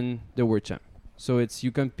and the World Champ. So it's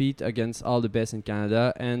you compete against all the best in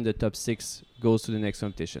Canada, and the top 6 goes to the next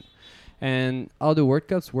competition. And how the World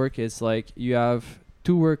Cups work is like you have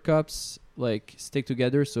 2 World Cups like stick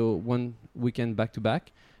together, so 1 weekend back to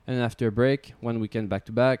back, and after a break, 1 weekend back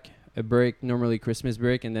to back, a break, normally Christmas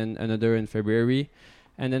break, and then another in February,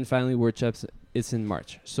 and then finally World Champs is in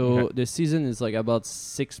March. So the season is like about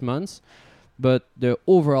 6 months, but the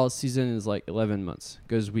overall season is like 11 months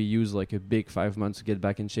because we use like a big 5 months to get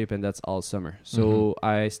back in shape, and that's all summer. So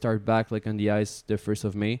I start back like on the ice the 1st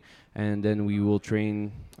of May, and then we will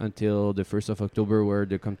train until the 1st of October where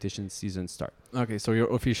the competition season starts. Okay, so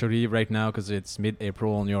you're officially right now, because it's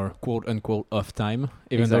mid-April, on your quote-unquote off time,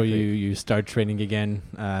 even though you start training again.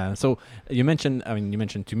 So you mentioned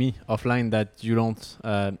to me offline that you don't,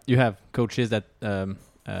 you have coaches that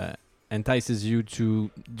entices you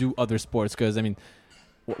to do other sports, because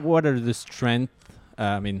what are the strengths,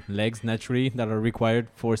 legs naturally that are required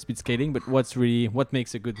for speed skating, but what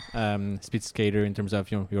makes a good speed skater in terms of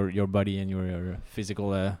your body and your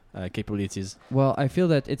physical capabilities? Well, I feel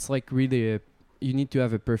that it's like really you need to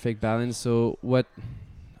have a perfect balance. So what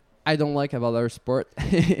I don't like about our sport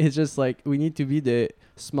is just like we need to be the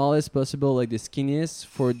smallest possible, like the skinniest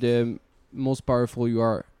for the most powerful you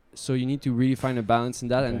are. So you need to really find a balance in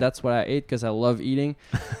that, and that's what I ate because I love eating.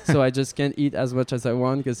 So I just can't eat as much as I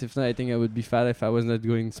want, because if not, I think I would be fat if I was not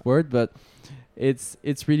doing sport. But it's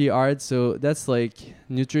really hard. So that's like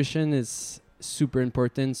nutrition is super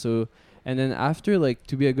important. So And then after, like,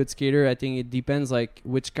 to be a good skater, I think it depends, like,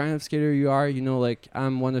 which kind of skater you are. You know, like,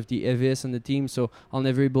 I'm one of the heaviest on the team, so I'll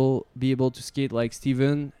never be able to skate like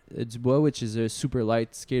Steven Dubois, which is a super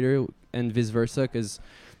light skater, and vice versa, because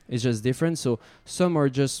it's just different. So some are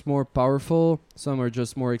just more powerful, some are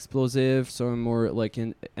just more explosive, some are more like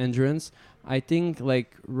in endurance. I think,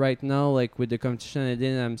 like, right now, like, with the competition I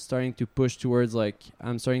did, I'm starting to push towards, like,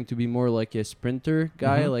 I'm starting to be more like a sprinter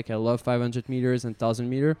guy. Like, I love 500 meters and 1,000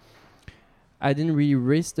 meter. I didn't really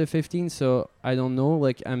race the 15, so I don't know.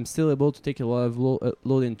 Like, I'm still able to take a lot of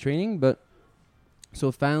load in training, but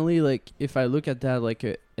so finally, like, if I look at that, like,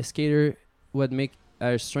 a skater, what make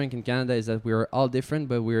our strength in Canada is that we are all different,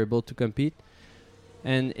 but we're able to compete.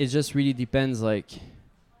 And it just really depends, like,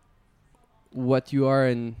 what you are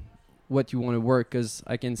and what you want to work. Because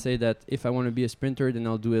I can say that if I want to be a sprinter, then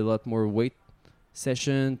I'll do a lot more weight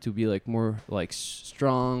session to be, like, more, like,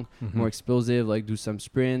 strong, more explosive, like, do some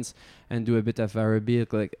sprints and do a bit of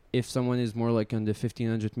aerobic. Like, if someone is more like on the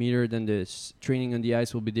 1500 meter, then the training on the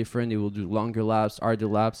ice will be different. They will do longer laps, harder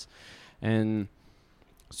laps. And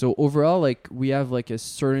so overall, like, we have, like, a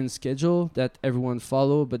certain schedule that everyone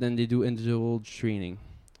follow, but then they do individual training.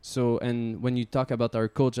 So, and when you talk about our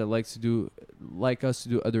coach that likes to do, like us to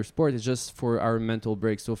do other sports, it's just for our mental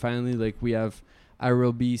break. So finally, like, we have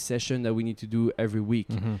aerobic session that we need to do every week.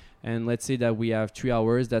 And let's say that we have 3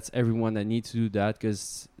 hours. That's everyone that needs to do that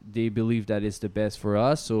because they believe that it's the best for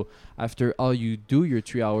us. So after all you do your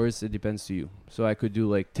 3 hours, it depends to you. So I could do,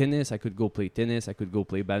 like, tennis. I could go play tennis. I could go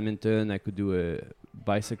play badminton. I could do a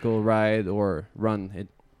bicycle ride or run.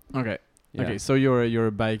 Okay. Yeah. Okay, so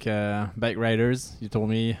you're bike riders. You told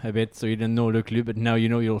me a bit, so you didn't know Le Club, but now you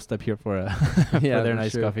know you'll stop here for for their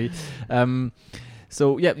nice coffee.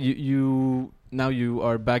 So yeah, you now you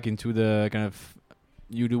are back into the kind of,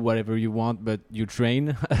 you do whatever you want, but you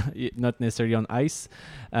train, not necessarily on ice.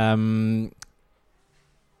 And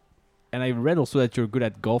I read also that you're good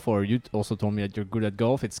at golf, or you also told me that you're good at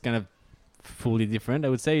golf. It's kind of fully different, I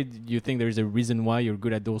would say. Do you think there is a reason why you're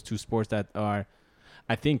good at those two sports that are,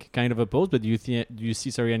 I think, kind of opposed, but do you see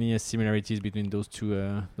any similarities between those two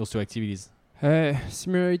activities?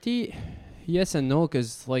 Similarity, yes and no,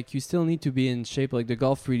 because, like, you still need to be in shape. Like, the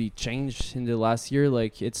golf really changed in the last year.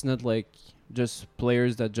 Like, it's not like just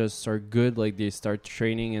players that just are good. Like, they start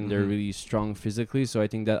training and they're really strong physically. So I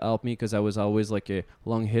think that helped me because I was always, like, a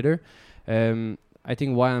long hitter. I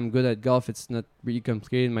think why I'm good at golf, it's not really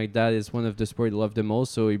complicated. My dad is one of the sport he loved the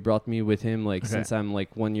most, so he brought me with him, like, since I'm,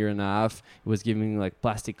 like, 1 year and a half. He was giving me, like,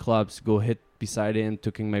 plastic clubs, go hit beside him,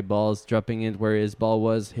 taking my balls, dropping it where his ball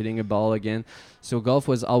was, hitting a ball again. So golf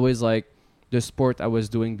was always, like, the sport I was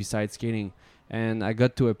doing besides skating. And I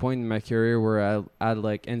got to a point in my career where I had,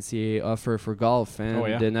 like, NCAA offer for golf,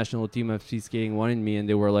 and the national team of speed skating wanted me, and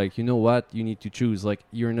they were like, you know what, you need to choose. Like,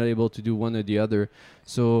 you're not able to do one or the other.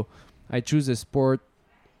 So I choose a sport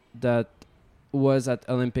that was at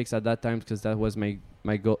Olympics at that time because that was my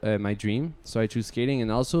dream. So I choose skating,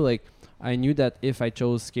 and also, like, I knew that if I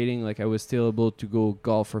chose skating, like, I was still able to go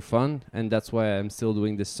golf for fun, and that's why I'm still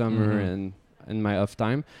doing this summer and my off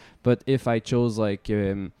time. But if I chose, like,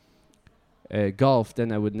 golf,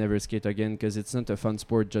 then I would never skate again because it's not a fun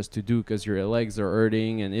sport just to do because your legs are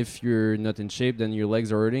hurting, and if you're not in shape, then your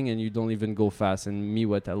legs are hurting and you don't even go fast. And me,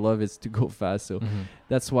 what I love is to go fast, so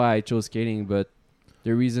that's why I chose skating. But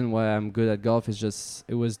the reason why I'm good at golf is just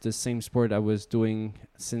it was the same sport I was doing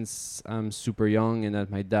since I'm super young, and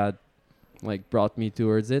that my dad, like, brought me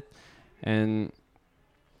towards it. And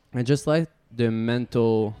I just like the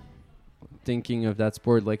mental thinking of that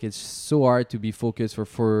sport. Like, it's so hard to be focused for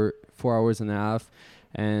 4 hours and a half,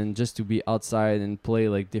 and just to be outside and play,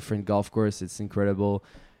 like, different golf course. It's incredible,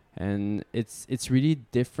 and it's really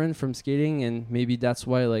different from skating, and maybe that's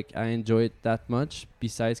why, like, I enjoy it that much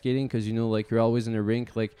besides skating, because, you know, like, you're always in a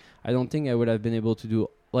rink. Like, I don't think I would have been able to do,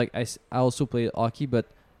 like, I also played hockey, but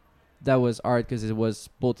that was hard because it was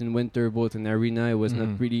both in winter, both in arena. It was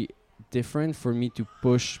not really different for me to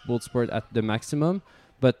push both sport at the maximum.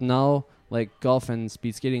 But now, like, golf and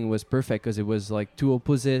speed skating was perfect because it was, like, two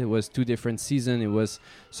opposite. It was two different seasons. It was,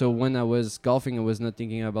 so when I was golfing, I was not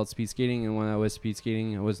thinking about speed skating, and when I was speed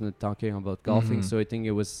skating, I was not talking about golfing. So I think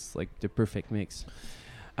it was, like, the perfect mix.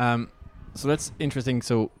 So that's interesting.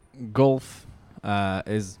 So golf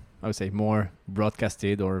is, I would say, more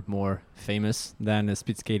broadcasted or more famous than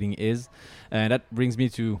speed skating is. And that brings me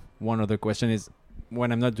to one other question is,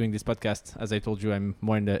 when I'm not doing this podcast, as I told you, I'm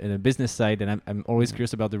more in the business side, and I'm always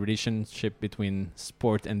curious about the relationship between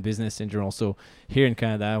sport and business in general. So here in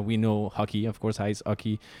Canada, we know hockey, of course, ice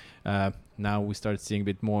hockey, now we start seeing a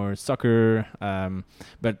bit more soccer,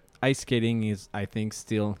 but ice skating is, I think,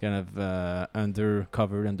 still kind of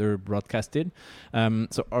undercovered, under broadcasted.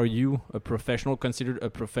 So are you a professional, considered a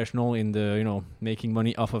professional in the, making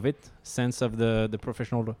money off of it sense of the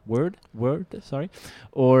professional word, sorry,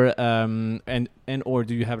 or or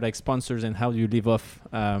do you have like sponsors, and how do you live off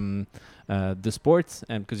the sports?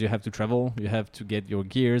 And because you have to travel, you have to get your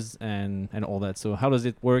gears and all that. So how does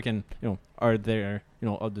it work? And are there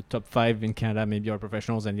of the top 5 in Canada maybe are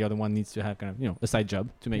professionals, and the other one needs to have kind of a side job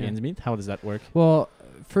to make ends meet? How does that work? Well,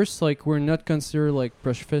 first, like, we're not considered like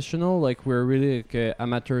professional, like we're really like a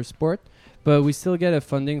amateur sport, but we still get a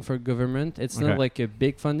funding for government. It's not like a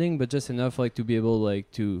big funding, but just enough like to be able like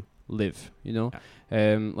to live,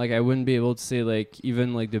 like I wouldn't be able to say like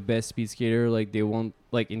even like the best speed skater, like they won't,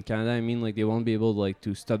 like in Canada, I mean, like they won't be able like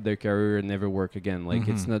to stop their career and never work again. Like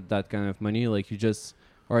it's not that kind of money. Like you just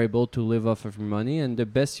are able to live off of your money, and the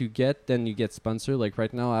best you get, then you get sponsored. Like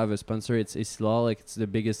right now I have a sponsor, it's Isla, like it's the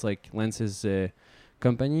biggest like lenses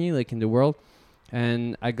company like in the world,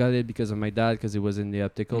 and I got it because of my dad, because it was in the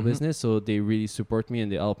optical business, so they really support me and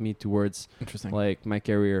they help me towards like my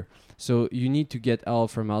career. So you need to get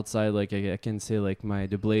help from outside. Like I can say like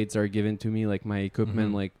the blades are given to me, like my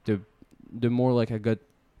equipment, like the more like I got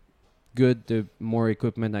good, the more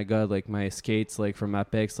equipment I got, like my skates like from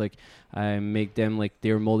Apex, like I make them like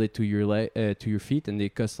they're molded to your feet, and they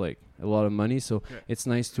cost like a lot of money, so it's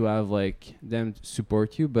nice to have like them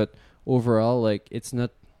support you. But overall, like it's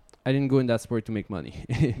not, I didn't go in that sport to make money.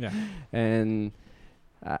 And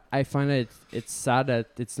I find that it's sad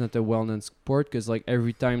that it's not a well-known sport, because like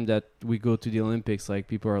every time that we go to the Olympics, like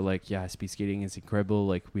people are like, yeah, speed skating is incredible,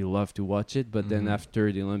 like we love to watch it, but then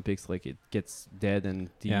after the Olympics, like it gets dead,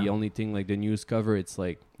 and the only thing like the news cover, it's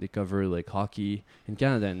like they cover like hockey in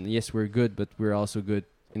Canada, and yes, we're good, but we're also good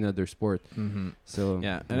in other sport. So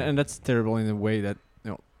and that's terrible in a way that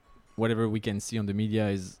whatever we can see on the media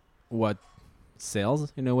is what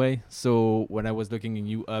sales in a way. So when I was looking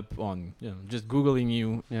you up on just googling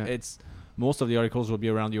you, it's most of the articles will be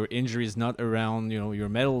around your injuries, not around your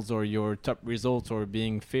medals or your top results or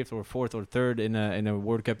being 5th or 4th or 3rd in a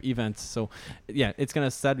World Cup event. So it's kind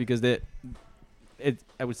of sad, because I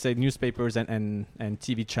would say newspapers and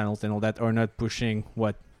TV channels and all that are not pushing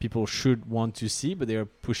what people should want to see, but they are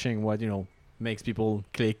pushing what makes people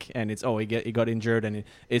click, and it's he got injured and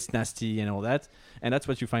it's nasty and all that, and that's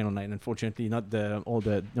what you find online. Unfortunately, not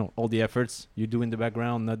all the efforts you do in the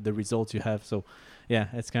background, not the results you have. So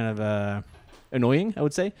it's kind of annoying, I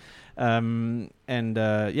would say. There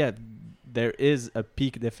is a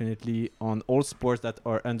peak definitely on all sports that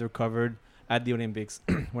are undercovered at the Olympics.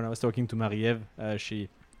 When I was talking to Marie-Ève, she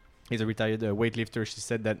is a retired weightlifter, she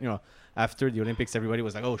said that after the Olympics everybody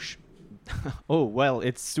was like, oh well,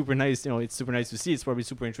 it's super nice, it's super nice to see, it's probably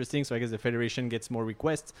super interesting, so I guess the federation gets more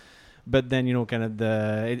requests, but then kind of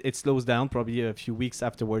it slows down probably a few weeks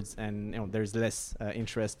afterwards, and there's less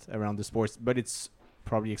interest around the sports, but it's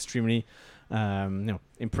probably extremely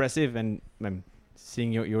impressive. And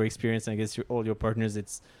seeing your experience, and I guess all your partners,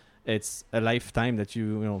 it's a lifetime that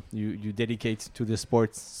you dedicate to the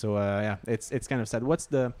sports. So it's kind of sad. What's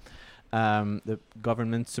the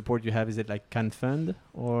government support you have? Is it like CanFund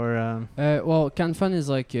or? Well, CanFund is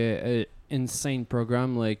like a insane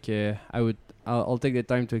program. Like I'll take the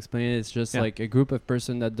time to explain it. It's just like a group of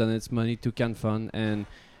person that donates money to CanFund, and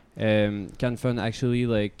CanFund actually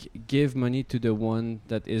like give money to the one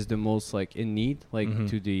that is the most like in need, like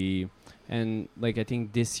to the. And like I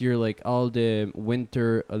think this year, like all the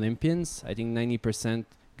Winter Olympians, I think 90%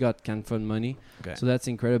 got CanFund money. Okay. So that's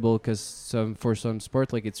incredible, because for some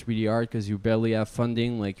sport, like it's really hard because you barely have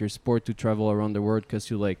funding, like your sport, to travel around the world, because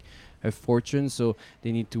you like a fortune. So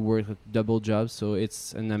they need to work double jobs. So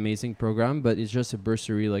it's an amazing program, but it's just a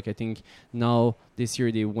bursary. Like I think now this year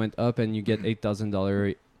they went up, and you get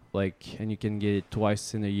 $8,000, like, and you can get it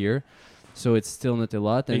twice in a year. So it's still not a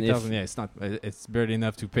lot, and 8,000, it's not. It's barely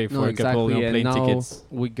enough to pay for a couple plane tickets.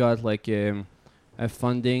 We got like a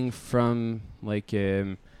funding from like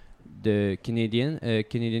the Canadian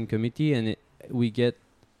committee, and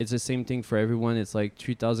it's the same thing for everyone. It's like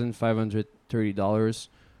 $3,530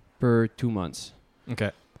 per 2 months.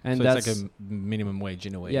 Okay, and so that's it's like a minimum wage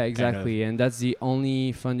in a way. Yeah, exactly, kind of. And that's the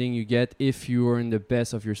only funding you get if you are in the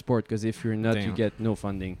best of your sport. Because if you're not, you get no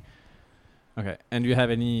funding. Okay, and do you have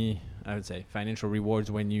any, I would say, financial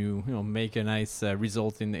rewards when you make a nice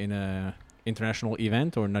result in a international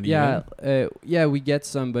event, or not even? Yeah, we get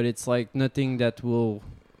some, but it's like nothing that will.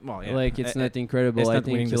 Well, yeah. Like it's not incredible. It's not I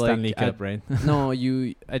think winning the Stanley Cup, right? No,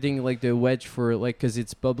 I think like the wedge for because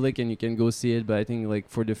it's public and you can go see it. But I think like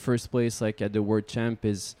for the first place, like at the World Champ,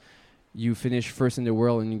 is you finish first in the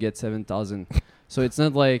world and you get 7,000. So it's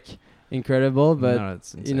not like incredible, but No,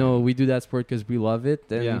 it's you know, insane. we do that sport because we love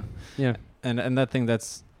it. And yeah. And I think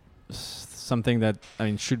that's something that I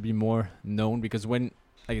mean should be more known, because when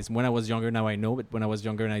I was younger, now I know, but when I was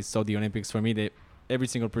younger and I saw the Olympics, for me, every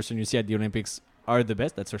single person you see at the Olympics are the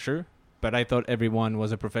best, that's for sure. But I thought everyone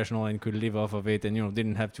was a professional and could live off of it, and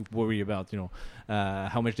didn't have to worry about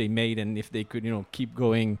how much they made and if they could keep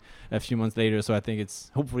going a few months later. So I think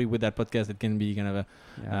it's hopefully with that podcast it can be kind of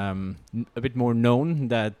a bit more known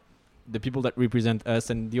that the people that represent us,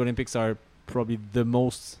 and the Olympics are probably the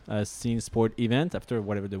most seen sport event after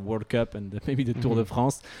whatever the World Cup and maybe the Tour de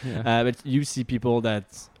France. Yeah. But you see people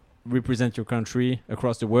that represent your country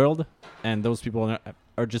across the world, and those people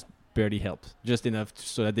are just barely helped, just enough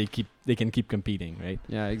so that they can keep competing, right?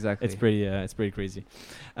 Yeah, exactly. It's pretty crazy.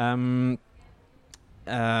 And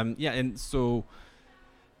so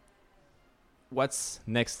what's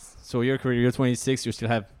next? So your career, you're 26, you still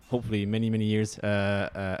have hopefully many years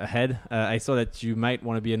ahead. I saw that you might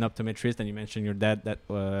want to be an optometrist, and you mentioned your dad that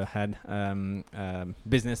had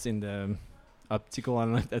business in the optical, I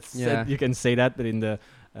don't know if that's you can say that, but in the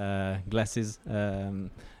glasses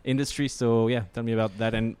industry. So tell me about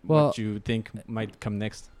that and what you think might come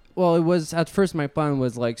next. Well, it was at first my plan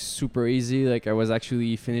was like super easy. Like I was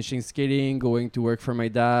actually finishing skating, going to work for my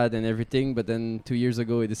dad and everything. But then 2 years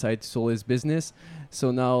ago, he decided to sell his business.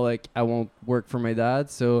 So now like I won't work for my dad.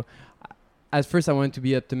 So at first I wanted to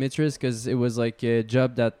be optometrist because it was like a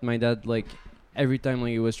job that my dad like every time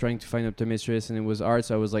like he was trying to find optometrist and it was hard.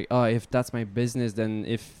 So I was like, oh, if that's my business, then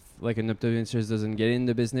if like an optometrist doesn't get in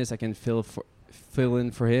the business, I can fill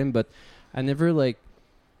in for him. But I never like.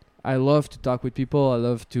 I love to talk with people. I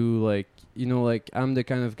love to like I'm the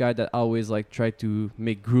kind of guy that always like try to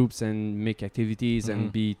make groups and make activities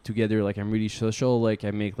and be together. Like I'm really social. Like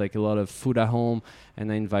I make like a lot of food at home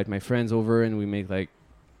and I invite my friends over and we make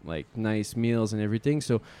like nice meals and everything.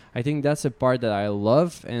 So I think that's a part that I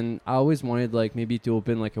love, and I always wanted like maybe to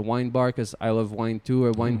open like a wine bar because I love wine too, or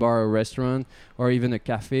a wine bar or a restaurant or even a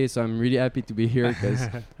cafe. So I'm really happy to be here because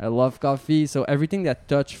I love coffee. So everything that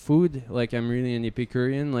touch food, like I'm really an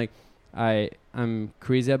Epicurean. Like I'm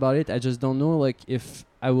crazy about it. I just don't know like if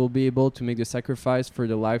I will be able to make the sacrifice for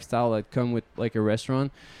the lifestyle that come with like a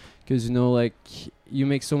restaurant, because like you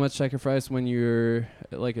make so much sacrifice when you're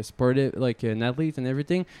like a sportive, like an athlete and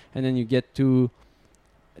everything, and then you get to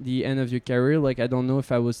the end of your career. Like I don't know if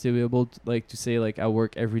I will still be able to, like to say like I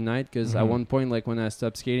work every night, because at one point like when I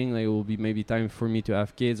stop skating, like it will be maybe time for me to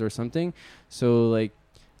have kids or something. So like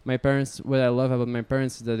my parents, what I love about my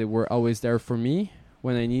parents is that they were always there for me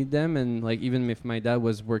when I need them, and like even if my dad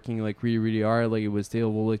was working like really hard, like it was still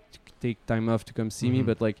able to take time off to come see me.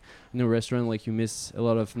 But like in a restaurant, like you miss a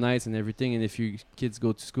lot of nights and everything, and if your kids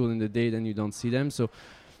go to school in the day, then you don't see them. So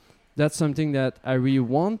that's something that I really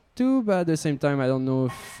want to, but at the same time I don't know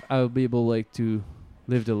if I'll be able like to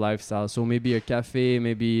live the lifestyle. So maybe a cafe,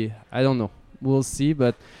 maybe I don't know, we'll see.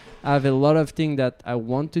 But I have a lot of things that I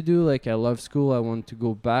want to do. Like I love school, I want to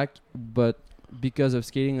go back, but because of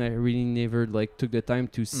skating I really never like took the time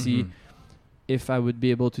to see if I would be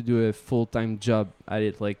able to do a full-time job at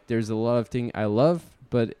it. Like there's a lot of things I love,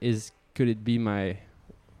 but could it be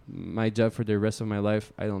my job for the rest of my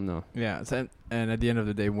life? I don't know. Yeah, and at the end of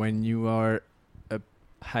the day, when you are a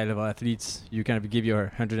high-level athlete, you kind of give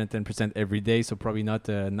your 110% every day. So probably not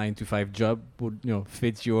a 9-to-5 job would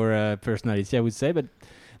fit your personality, I would say. But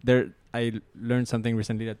I learned something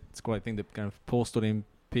recently that's called, I think, the kind of post-Olympic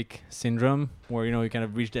syndrome, where you kind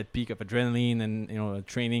of reach that peak of adrenaline and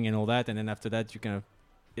training and all that, and then after that you kind of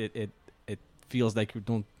it feels like you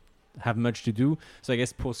don't have much to do. So I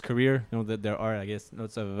guess post-career, that there are, I guess,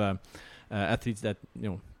 lots of athletes that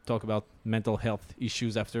talk about mental health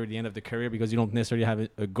issues after the end of the career, because you don't necessarily have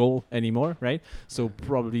a goal anymore, right? So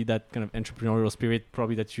probably that kind of entrepreneurial spirit,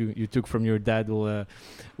 probably that you took from your dad, will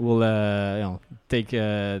take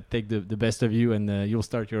the best of you, and you'll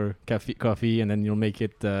start your coffee, and then you'll make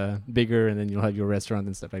it bigger, and then you'll have your restaurant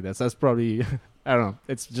and stuff like that. So that's probably I don't know.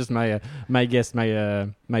 It's just my guess,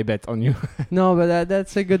 my bet on you. No, but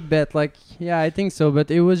that's a good bet. Like, yeah, I think so. But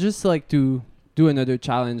it was just like to do another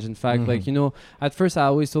challenge. In fact, like at first I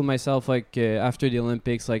always told myself like after the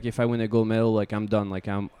Olympics, like if I win a gold medal, like I'm done. Like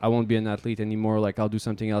I won't be an athlete anymore. Like I'll do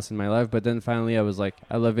something else in my life. But then finally I was like,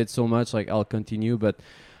 I love it so much. Like I'll continue. But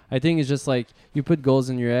I think it's just like you put goals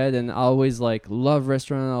in your head, and I always like love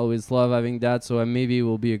restaurant. I always love having that. So maybe it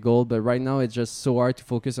will be a goal. But right now it's just so hard to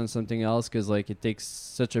focus on something else because like it takes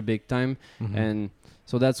such a big time. And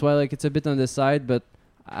so that's why like it's a bit on the side, but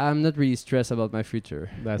I'm not really stressed about my future.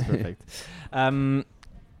 That's perfect.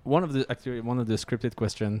 one of the scripted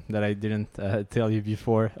question that I didn't tell you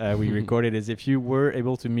before we recorded is if you were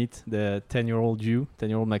able to meet the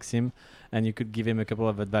 10-year-old Maxime, and you could give him a couple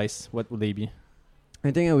of advice, what would they be?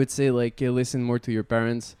 I think I would say listen more to your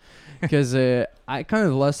parents, because I kind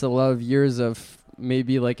of lost a lot of years of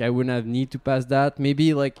maybe I wouldn't have need to pass that. Maybe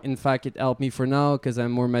in fact it helped me for now because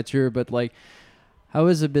I'm more mature, but I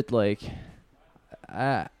was a bit they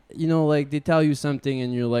tell you something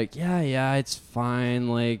and you're yeah, it's fine.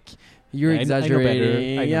 You're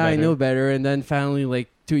exaggerating. I know better. And then finally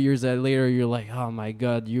 2 years later, you're oh my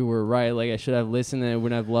God, you were right. I should have listened and I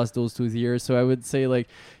wouldn't have lost those 2 years. So I would say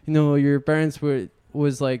your parents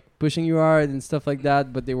was pushing you hard and stuff like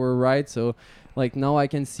that, but they were right. So now I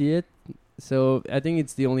can see it. So I think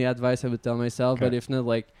it's the only advice I would tell myself. Okay. But if not,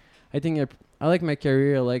 I think I like my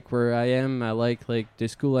career. I like where I am. I like the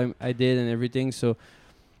school I did and everything. So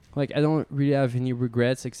I don't really have any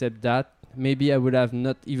regrets except that maybe I would have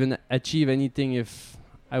not even achieved anything if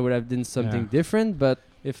I would have done something different. But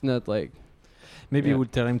if not, maybe you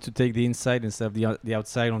would tell him to take the inside instead of the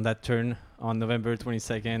outside on that turn on November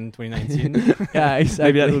 22nd, 2019. Yeah, exactly.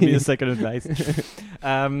 Maybe that would be the second advice.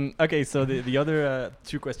 Okay, so the other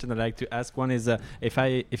two questions I'd like to ask. One is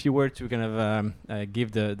if you were to kind of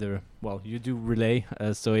give the you do relay.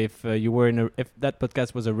 So if you were if that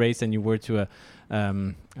podcast was a race and you were to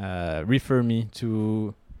refer me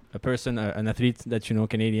to a person, an athlete that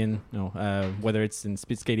Canadian, whether it's in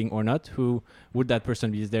speed skating or not, who would that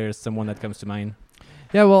person be? Is there someone that comes to mind?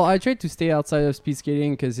 Yeah, well, I try to stay outside of speed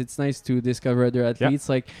skating because it's nice to discover other athletes.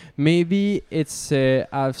 Maybe it's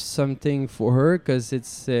have something for her because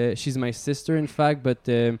it's she's my sister, in fact, but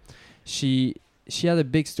she had a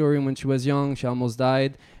big story when she was young. She almost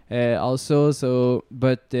died. Also,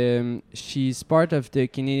 but she's part of the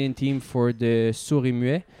Canadian team for the sourds et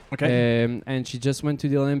muets. Okay. And she just went to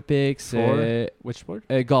the Olympics. For which sport?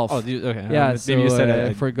 Golf. Oh, okay. Yeah, maybe you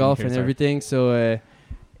said for golf and everything. So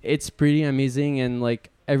it's pretty amazing, and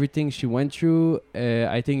everything she went through,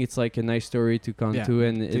 I think it's a nice story to come to,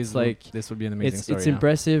 and it's this would be an amazing story. It's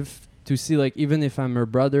impressive to see, even if I'm her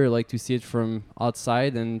brother, to see it from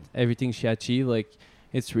outside and everything she achieved,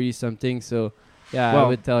 it's really something. So. Yeah, I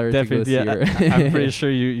would tell her to go see her. I'm pretty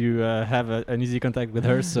sure you have an easy contact with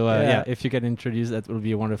her. So if you can introduce, that will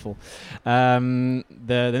be wonderful.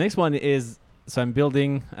 The next one is, so I'm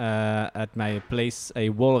building at my place a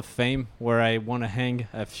wall of fame where I want to hang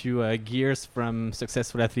a few gears from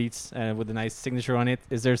successful athletes with a nice signature on it.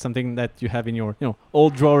 Is there something that you have in your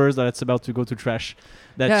old drawers that's about to go to trash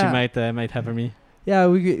that you might have for me? Yeah,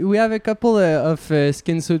 we have a couple of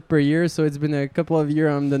skin suit per year, so it's been a couple of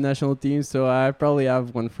years on the national team, so I probably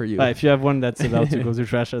have one for you. If you have one that's about to go to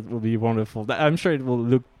trash, that will be wonderful. I'm sure it will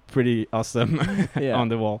look pretty awesome on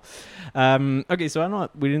the wall. Okay, so I know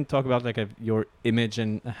we didn't talk about your image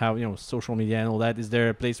and how social media and all that. Is there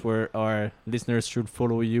a place where our listeners should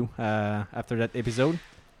follow you after that episode?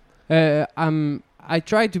 I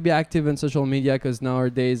try to be active on social media because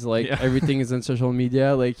nowadays everything is on social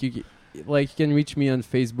media. You can reach me on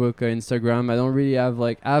Facebook or Instagram. I don't really have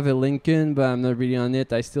I have a LinkedIn, but I'm not really on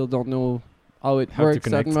it. I still don't know how it works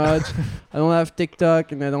that much. I don't have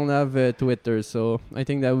TikTok and I don't have Twitter, so I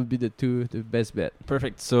think that would be the best bet.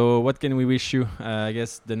 Perfect. So what can we wish you? I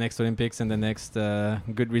guess the next Olympics and the next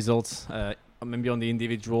good results, maybe on the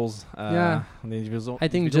individuals. On the individual. I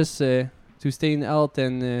think just to stay in health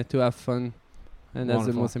and to have fun. And that's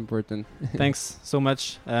the most important. Thanks so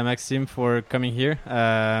much, Maxime, for coming here.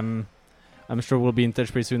 I'm sure we'll be in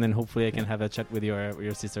touch pretty soon, and hopefully I can have a chat with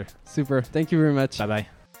your sister. Super. Thank you very much. Bye-bye.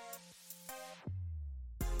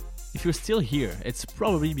 If you're still here, it's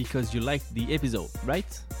probably because you liked the episode,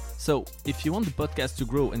 right? So, if you want the podcast to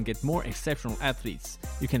grow and get more exceptional athletes,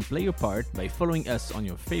 you can play your part by following us on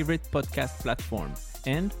your favorite podcast platform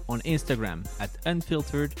and on Instagram at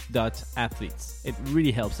unfiltered.athletes. It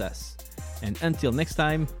really helps us. And until next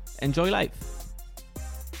time, enjoy life.